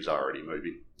territories are already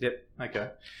moving.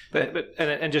 Okay.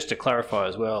 But just to clarify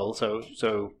as well,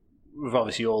 so we've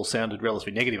obviously all sounded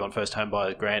relatively negative on first home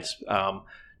buyer grants.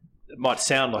 It might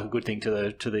sound like a good thing to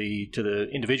the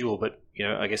individual, but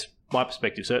I guess my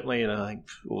perspective certainly, and I think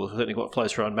certainly what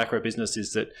flows through on macro business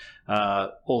is that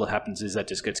all that happens is that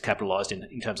just gets capitalised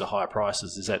in terms of higher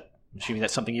prices. Is that? I'm assuming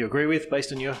that's something you agree with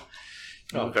based on your...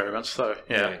 Oh, very much so,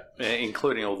 yeah.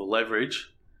 Including all the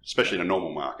leverage. Especially in a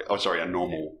normal market. a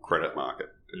normal credit market.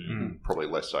 Probably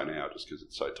less so now just because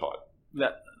it's so tight.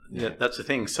 That's the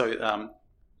thing. So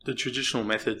the traditional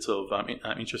methods of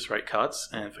interest rate cuts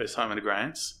and first home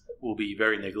grants will be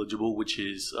very negligible, which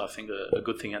is, I think, a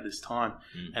good thing at this time.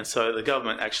 And so the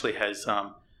government actually has...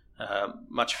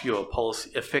 much fewer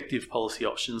effective policy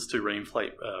options to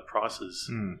reinflate prices.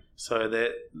 So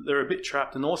they're a bit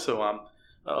trapped. And also,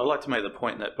 I'd like to make the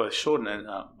point that both Shorten and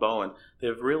Bowen,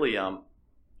 they've really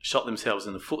shot themselves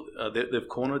in the foot. They've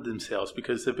cornered themselves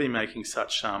because they've been making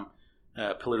such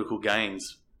political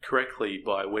gains correctly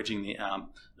by wedging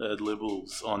the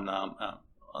Liberals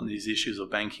on these issues of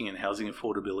banking and housing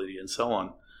affordability and so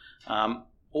on.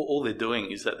 All they're doing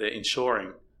is that they're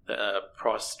ensuring that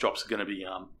price drops are going to be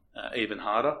even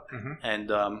harder,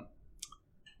 and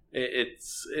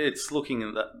it's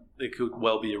looking that there could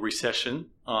well be a recession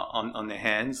on their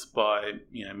hands by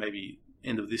maybe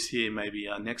end of this year, maybe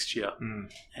next year,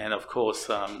 and of course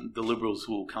the Liberals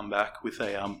will come back with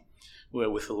a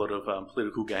lot of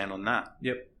political gain on that.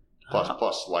 Yep.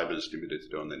 Plus Labor's committed to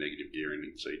doing their negative gearing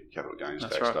and seed capital gains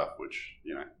tax stuff, which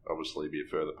obviously be a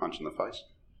further punch in the face.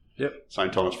 Yep. Same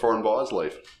time as foreign buyers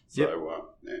leave. So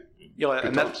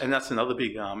and that's another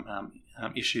big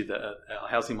issue that our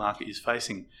housing market is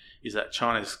facing, is that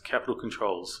China's capital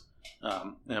controls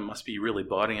must be really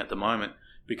biting at the moment,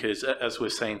 because as we're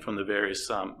seeing from the various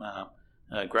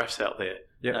graphs out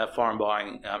there, foreign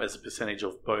buying as a percentage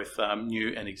of both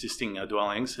new and existing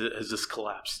dwellings has just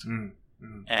collapsed.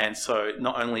 And so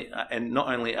not only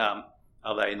are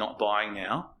they not buying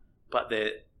now, but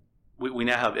we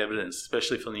now have evidence,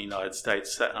 especially from the United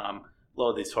States, that a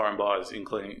lot of these foreign buyers,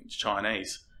 including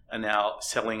Chinese, are now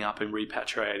selling up and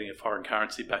repatriating a foreign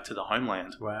currency back to the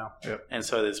homeland. Wow. Yep. And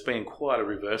so there's been quite a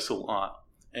reversal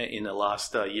in the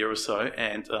last year or so,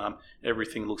 and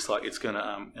everything looks like it's going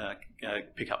to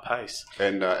pick up pace.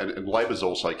 And Labor's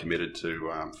also committed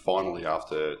to finally,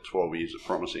 after 12 years of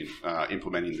promising,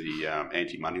 implementing the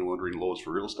anti-money laundering laws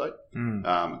for real estate.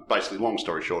 Basically, long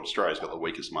story short, Australia's got the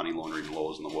weakest money laundering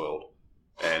laws in the world,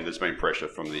 and there's been pressure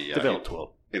from the developed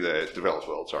world. In the developed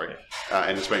world, sorry.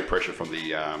 And there's been pressure from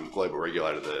the global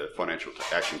regulator, the Financial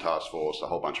Action Task Force, a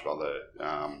whole bunch of other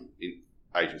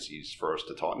agencies for us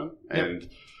to tighten them. And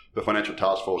the Financial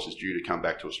Task Force is due to come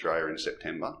back to Australia in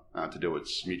September to do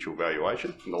its mutual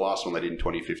valuation. And the last one they did in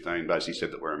 2015 basically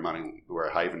said that we're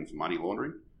a haven for money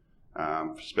laundering,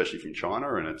 especially from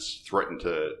China, and it's threatened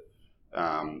to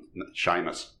shame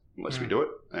us unless we do it.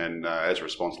 And as a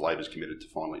response, Labor's committed to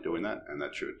finally doing that, and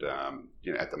that should,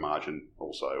 at the margin,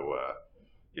 also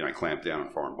clamp down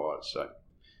on foreign buyers. So,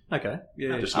 okay,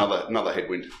 just another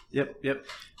headwind. Yep.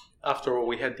 After all,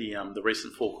 we had the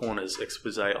recent Four Corners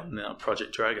expose on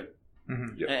Project Dragon,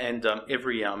 and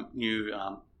every new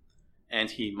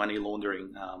anti-money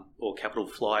laundering or capital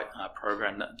flight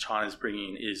program that China's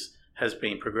bringing in has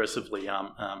been progressively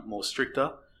more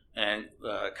stricter and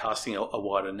casting a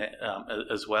wider net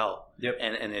as well. Yep.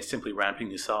 And they're simply ramping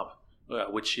this up,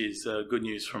 which is good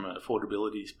news from an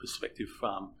affordability perspective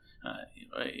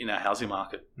in our housing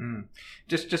market.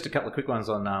 Just a couple of quick ones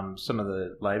on some of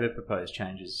the Labor proposed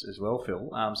changes as well, Phil.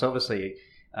 So obviously,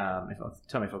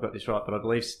 tell me if I've got this right, but I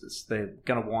believe they're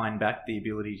going to wind back the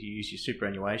ability to use your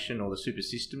superannuation or the super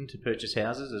system to purchase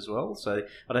houses as well. So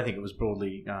I don't think it was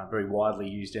broadly, very widely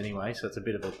used anyway. So it's a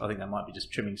bit of I think that might be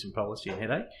just trimming some policy and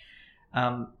headache.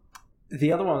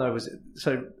 The other one, though, was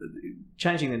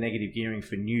changing the negative gearing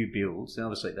for new builds. And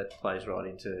obviously that plays right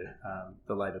into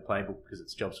the Labor playbook because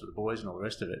it's jobs for the boys and all the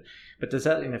rest of it. But is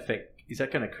that going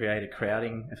to create a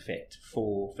crowding effect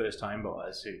for first home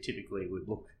buyers who typically would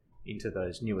look into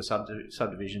those newer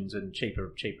subdivisions and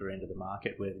cheaper end of the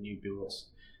market where the new builds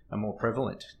are more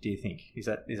prevalent, do you think? Is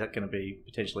that going to be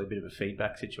potentially a bit of a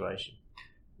feedback situation?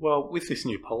 Well, with this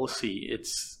new policy,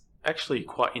 it's actually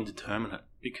quite indeterminate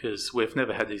because we've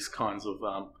never had these kinds of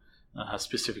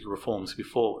specific reforms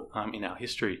before in our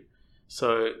history.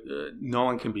 So no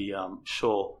one can be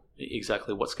sure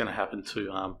exactly what's going to happen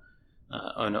to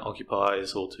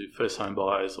owner-occupiers or to first-home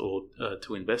buyers or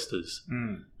to investors.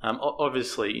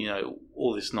 Obviously,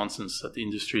 all this nonsense that the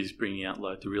industry is bringing out,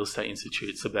 like the real estate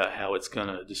institutes, about how it's going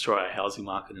to destroy our housing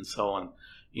market and so on.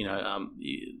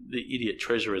 The idiot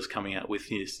treasurer is coming out with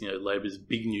this, Labor's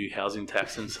big new housing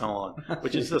tax and so on,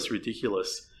 which is just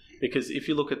ridiculous. Because if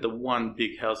you look at the one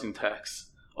big housing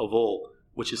tax of all,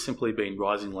 which has simply been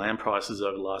rising land prices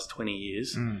over the last 20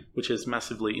 years, which has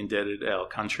massively indebted our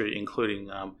country,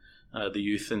 including the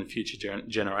youth and future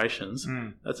generations,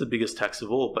 that's the biggest tax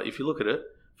of all. But if you look at it,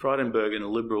 Frydenberg and the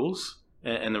Liberals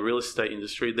and the real estate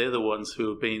industry, they're the ones who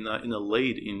have been in the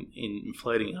lead in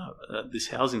inflating this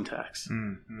housing tax.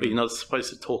 But you're not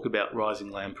supposed to talk about rising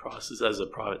land prices as a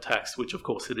private tax, which of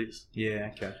course it is.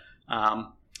 Yeah, okay.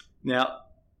 Now,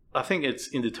 I think it's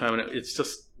indeterminate. It's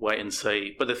just wait and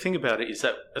see. But the thing about it is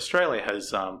that Australia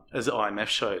has, as the IMF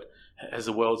showed, has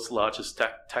the world's largest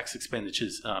tax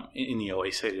expenditures in the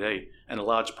OECD, and a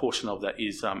large portion of that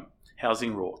is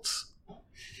housing rorts.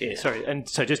 Yeah, sorry. And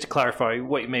so just to clarify,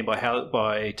 what you mean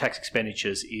by tax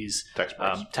expenditures is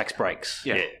tax breaks.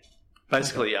 Yeah.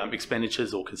 Basically,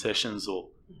 expenditures or concessions or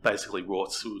basically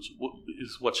rorts, which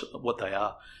is what they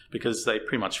are, because they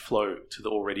pretty much flow to the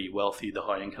already wealthy, the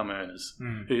high-income earners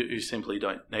who simply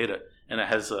don't need it. And it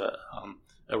has a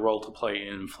role to play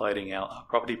in inflating our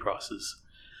property prices.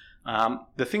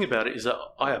 The thing about it is that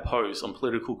I oppose, on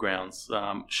political grounds,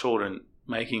 short and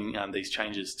making these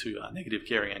changes to negative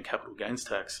gearing and capital gains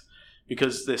tax,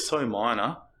 because they're so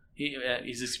minor.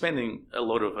 He's expending a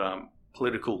lot of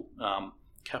political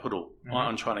capital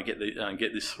on trying to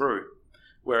get this through,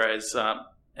 whereas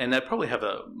and they probably have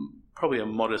a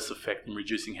modest effect in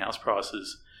reducing house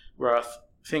prices. Where I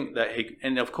think that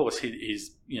and of course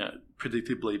he's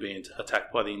predictably being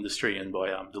attacked by the industry and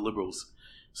by the Liberals.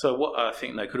 So what I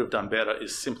think they could have done better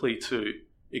is simply to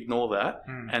ignore that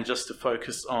and just to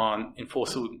focus on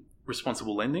enforceable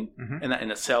responsible lending, and that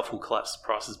in itself will collapse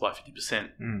prices by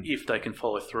 50% if they can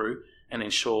follow through and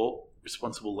ensure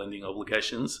responsible lending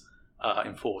obligations are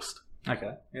enforced.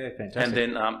 Okay, yeah, fantastic.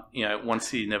 And then once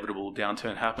the inevitable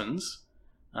downturn happens,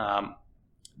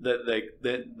 that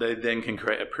they then can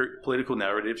create a political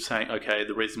narrative saying, okay,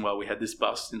 the reason why we had this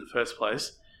bust in the first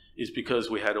place is because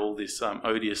we had all this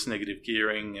odious negative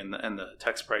gearing and the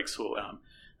tax breaks for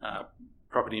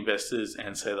property investors,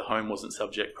 and say the home wasn't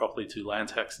subject properly to land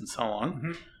tax and so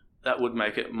on. That would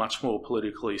make it much more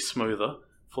politically smoother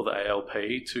for the ALP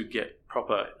to get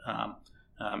proper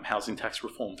housing tax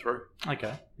reform through.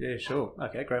 Okay, yeah, sure.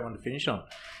 Okay, great one to finish on.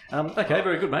 Okay,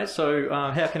 very good, mate. So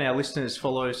how can our listeners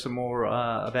follow some more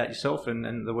about yourself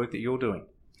and the work that you're doing?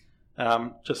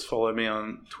 Just follow me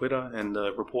on Twitter and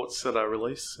reports that I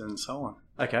release and so on.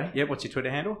 Okay, yeah, what's your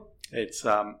Twitter handle? It's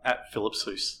at Philip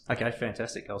Seuss. Okay,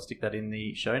 fantastic. I'll stick that in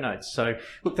the show notes. So,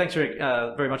 look, thanks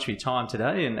very much for your time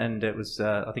today, and it was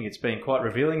I think it's been quite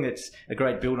revealing. It's a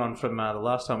great build on from the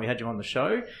last time we had you on the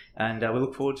show, and we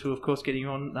look forward to, of course, getting you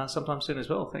on sometime soon as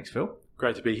well. Thanks, Phil.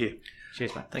 Great to be here.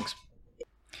 Cheers, mate. Thanks.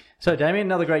 So, Damien,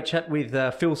 another great chat with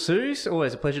Phil Seuss.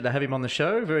 Always a pleasure to have him on the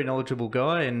show. Very knowledgeable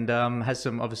guy, and has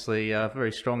some obviously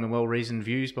very strong and well-reasoned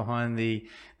views behind the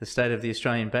state of the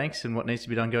Australian banks and what needs to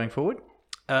be done going forward.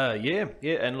 Yeah,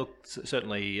 and look,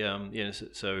 certainly,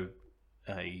 so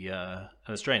an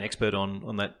Australian expert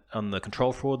on the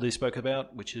control fraud that he spoke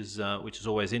about, which is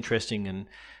always interesting, and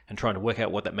trying to work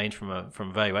out what that means from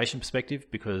a valuation perspective,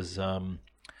 because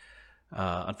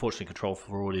unfortunately, control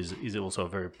fraud is also a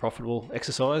very profitable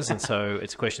exercise, and so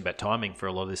it's a question about timing for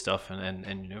a lot of this stuff.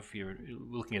 And if you're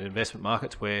looking at investment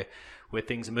markets where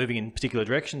things are moving in particular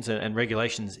directions and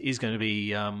regulations is going to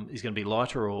be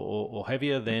lighter or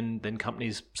heavier, then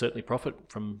companies certainly profit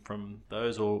from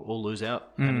those or lose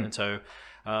out. And so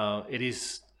it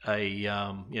is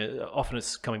often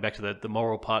it's coming back to the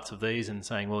moral parts of these and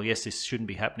saying, well, yes, this shouldn't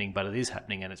be happening, but it is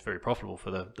happening, and it's very profitable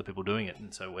for the people doing it.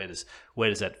 And so where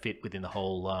does that fit within the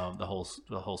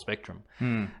whole spectrum?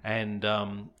 And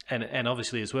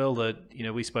obviously as well that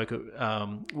we spoke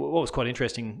what was quite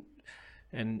interesting.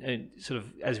 And sort of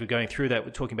as we're going through that,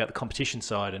 we're talking about the competition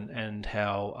side and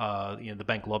how the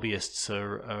bank lobbyists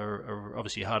are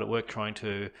obviously hard at work trying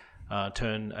to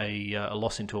turn a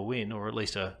loss into a win, or at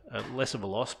least a less of a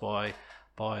loss by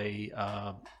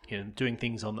doing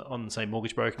things on say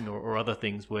mortgage broking or other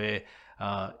things where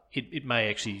it may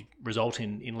actually result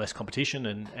in less competition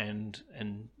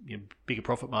and bigger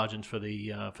profit margins for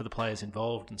the players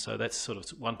involved. And so that's sort of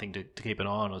one thing to keep an eye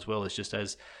on, as well as just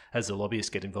as the lobbyists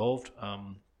get involved.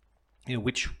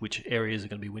 Which areas are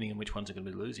going to be winning and which ones are going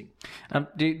to be losing.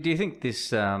 Do you think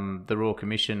this the Royal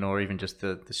Commission, or even just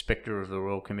the spectre of the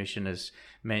Royal Commission, has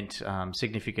meant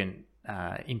significant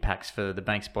impacts for the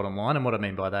bank's bottom line? And what I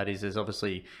mean by that is there's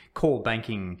obviously core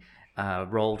banking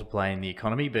role to play in the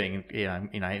economy, being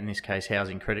in this case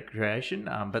housing credit creation,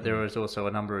 but there is also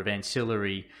a number of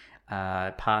ancillary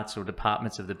parts or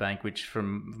departments of the bank which,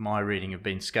 from my reading, have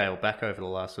been scaled back over the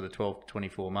last sort of 12 to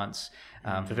 24 months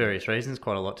for various reasons.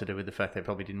 Quite a lot to do with the fact they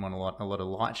probably didn't want a lot of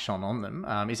light shone on them.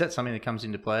 Is that something that comes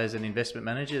into play as an investment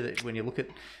manager, that when you look at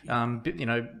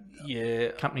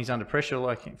companies under pressure,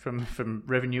 like from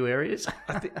revenue areas?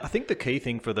 I think the key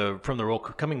thing from the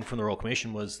Royal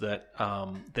Commission was that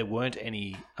there weren't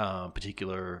any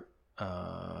particular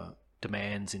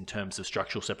demands in terms of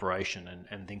structural separation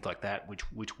and things like that,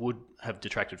 which would have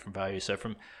detracted from value. So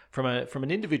from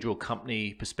an individual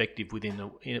company perspective within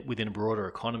a broader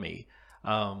economy,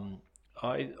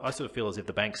 I sort of feel as if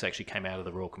the banks actually came out of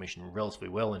the Royal Commission relatively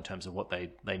well in terms of what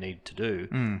they need to do.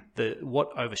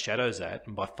 What overshadows that,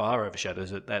 and by far overshadows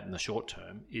that in the short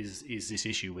term, is this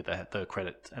issue with the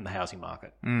credit and the housing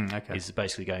market. Okay. Is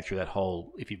basically going through that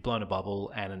whole, if you've blown a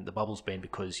bubble, and the bubble's been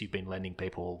because you've been lending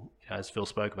people, as Phil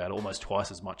spoke about, almost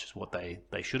twice as much as what they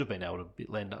should have been able to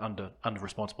lend under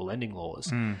responsible lending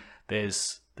laws.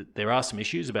 There are some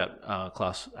issues about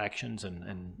class actions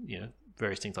and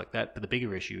various things like that, but the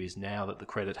bigger issue is now that the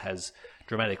credit has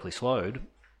dramatically slowed,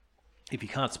 if you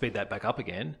can't speed that back up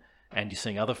again, and you're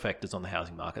seeing other factors on the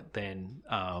housing market, then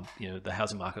the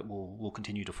housing market will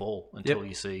continue to fall until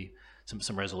you see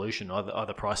some resolution.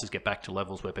 Either prices get back to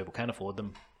levels where people can afford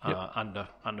them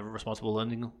under responsible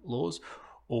lending laws,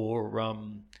 or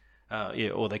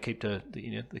they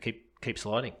keep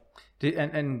sliding.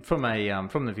 And from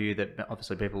the view that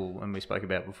obviously people, and we spoke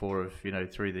about before, of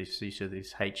through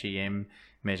this HEM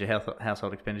measure,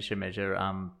 household expenditure measure,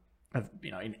 have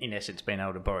in essence been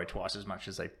able to borrow twice as much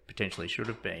as they potentially should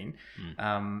have been.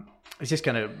 It's just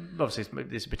going to, obviously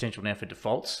there's a potential now for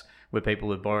defaults where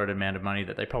people have borrowed an amount of money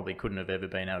that they probably couldn't have ever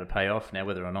been able to pay off. Now,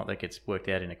 whether or not that gets worked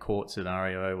out in a court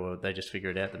scenario or they just figure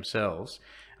it out themselves.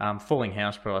 Falling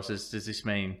house prices, does this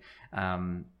mean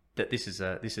that this is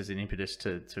an impetus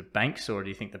to banks, or do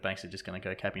you think the banks are just going to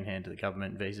go cap in hand to the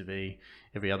government vis-a-vis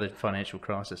every other financial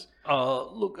crisis?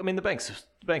 Look, I mean, the banks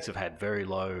have had very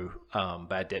low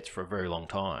bad debts for a very long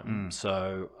time,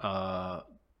 so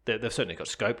they've certainly got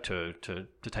scope to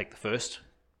take the first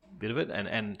bit of it,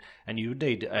 and you would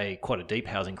need quite a deep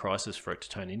housing crisis for it to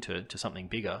turn into something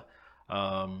bigger,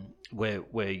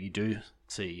 where you do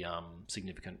see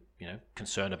significant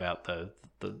concern about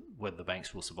whether the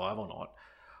banks will survive or not.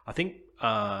 I think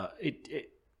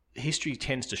history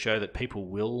tends to show that people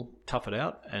will tough it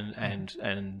out,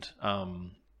 and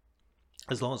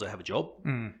as long as they have a job,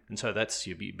 and so that's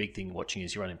your big thing. Watching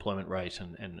is your unemployment rate,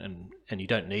 and you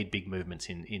don't need big movements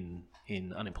in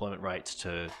unemployment rates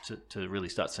to really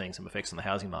start seeing some effects on the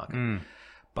housing market.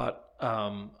 But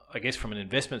I guess from an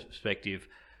investment perspective,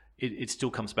 it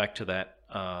still comes back to that.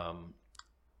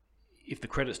 If the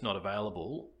credit's not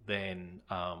available, then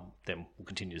we'll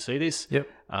continue to see this. Yep.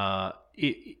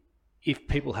 If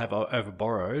people have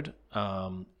overborrowed,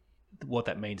 what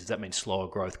that means is slower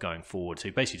growth going forward. So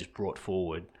you basically just brought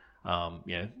forward,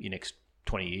 your next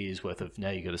 20 years worth of, now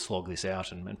you've got to slog this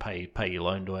out and pay your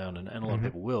loan down, and a lot of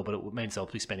people will, but it means they'll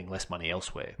be spending less money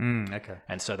elsewhere. Okay.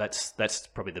 And so that's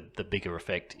probably the bigger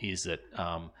effect, is that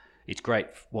it's great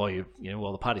while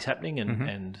the party's happening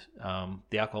and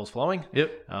the alcohol's flowing.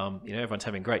 Yep. Everyone's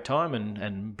having a great time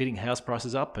and bidding house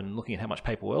prices up and looking at how much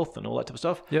paper wealth and all that type of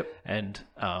stuff. Yep. And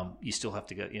you still have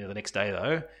to go. The next day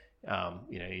though,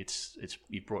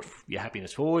 you brought your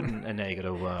happiness forward, and now you got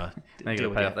to deal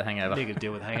with pay off the hangover. You got to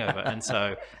deal with the hangover, and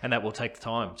that will take the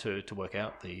time to work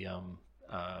out the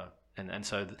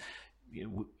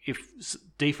if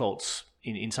defaults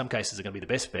in some cases are going to be the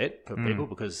best bet for people,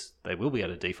 because they will be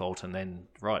able to default and then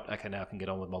now I can get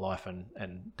on with my life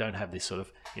and don't have this sort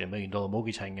of $1 million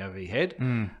mortgage hanging over your head.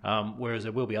 Whereas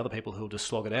there will be other people who will just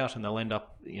slog it out, and they'll end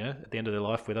up at the end of their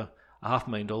life with a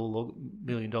 $500,000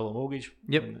 million mortgage.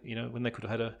 Yep. When they could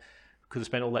have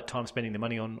spent all that time spending the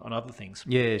money on other things.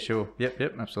 Yeah, sure. Yep,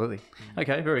 absolutely.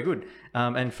 Okay, very good.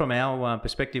 And from our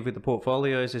perspective with the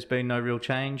portfolios, there's been no real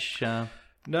change.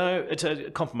 No, it's a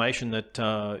confirmation that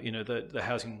the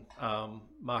housing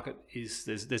market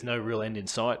there's no real end in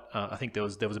sight. I think there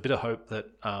was a bit of hope that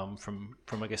from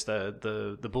I guess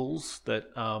the bulls that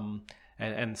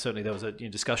and certainly there was a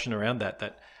discussion around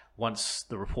that once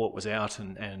the report was out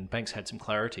and banks had some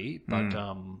clarity, but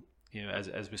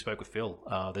as we spoke with Phil,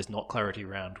 there's not clarity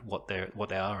around what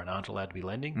they are and aren't allowed to be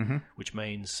lending, which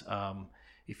means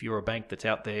if you're a bank that's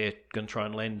out there going to try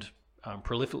and lend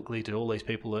prolifically to all these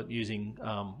people that are using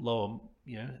lower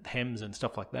HEMs and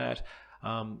stuff like that,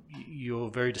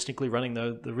 you're very distinctly running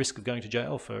the risk of going to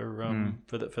jail for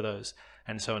those.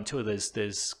 And so until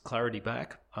there's clarity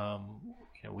back,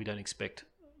 we don't expect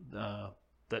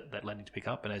that lending to pick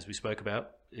up. And as we spoke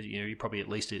about, you're probably at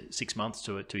least 6 months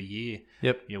to a year.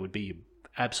 Yep. Would be your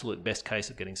absolute best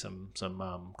case of getting some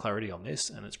clarity on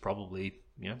this, and it's probably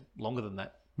longer than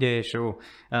that. Yeah, sure.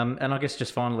 And I guess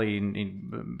just finally,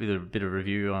 in a bit of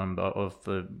review of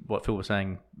what Phil was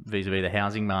saying vis-a-vis the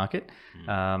housing market,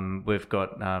 we've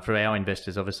got, for our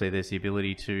investors, obviously there's the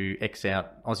ability to X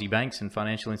out Aussie banks and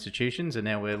financial institutions, and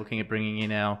now we're looking at bringing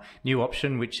in our new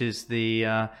option, which is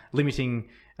the limiting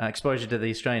exposure to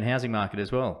the Australian housing market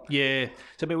as well. Yeah,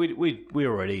 so I mean, we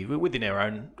already within our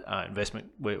own investment,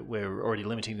 we're already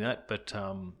limiting that. But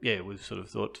we've sort of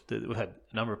thought that we've had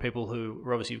a number of people who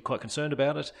are obviously quite concerned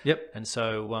about it. Yep. And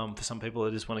so for some people, they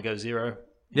just want to go zero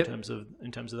in terms of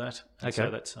that. And okay.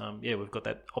 So that's we've got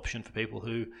that option for people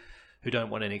who don't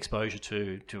want any exposure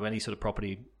to any sort of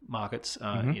property markets,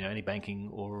 any banking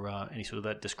or any sort of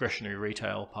that discretionary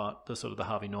retail part, the sort of the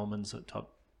Harvey Normans type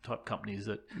companies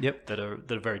that are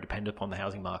very dependent upon the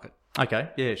housing market. Okay,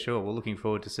 yeah, sure. We're looking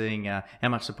forward to seeing how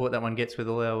much support that one gets with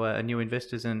all our new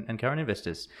investors and current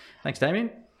investors. Thanks, Damien.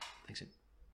 Thanks.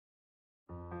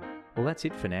 Well, that's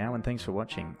it for now, and thanks for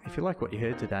watching. If you like what you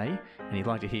heard today and you'd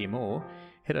like to hear more,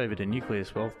 head over to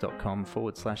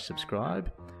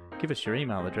nucleuswealth.com/subscribe. Give us your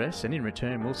email address, and in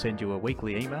return we'll send you a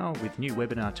weekly email with new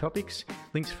webinar topics,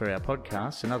 links for our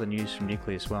podcasts, and other news from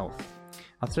Nucleus Wealth.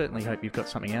 I certainly hope you've got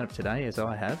something out of today, as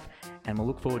I have, and we'll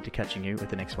look forward to catching you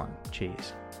at the next one.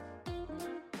 Cheers.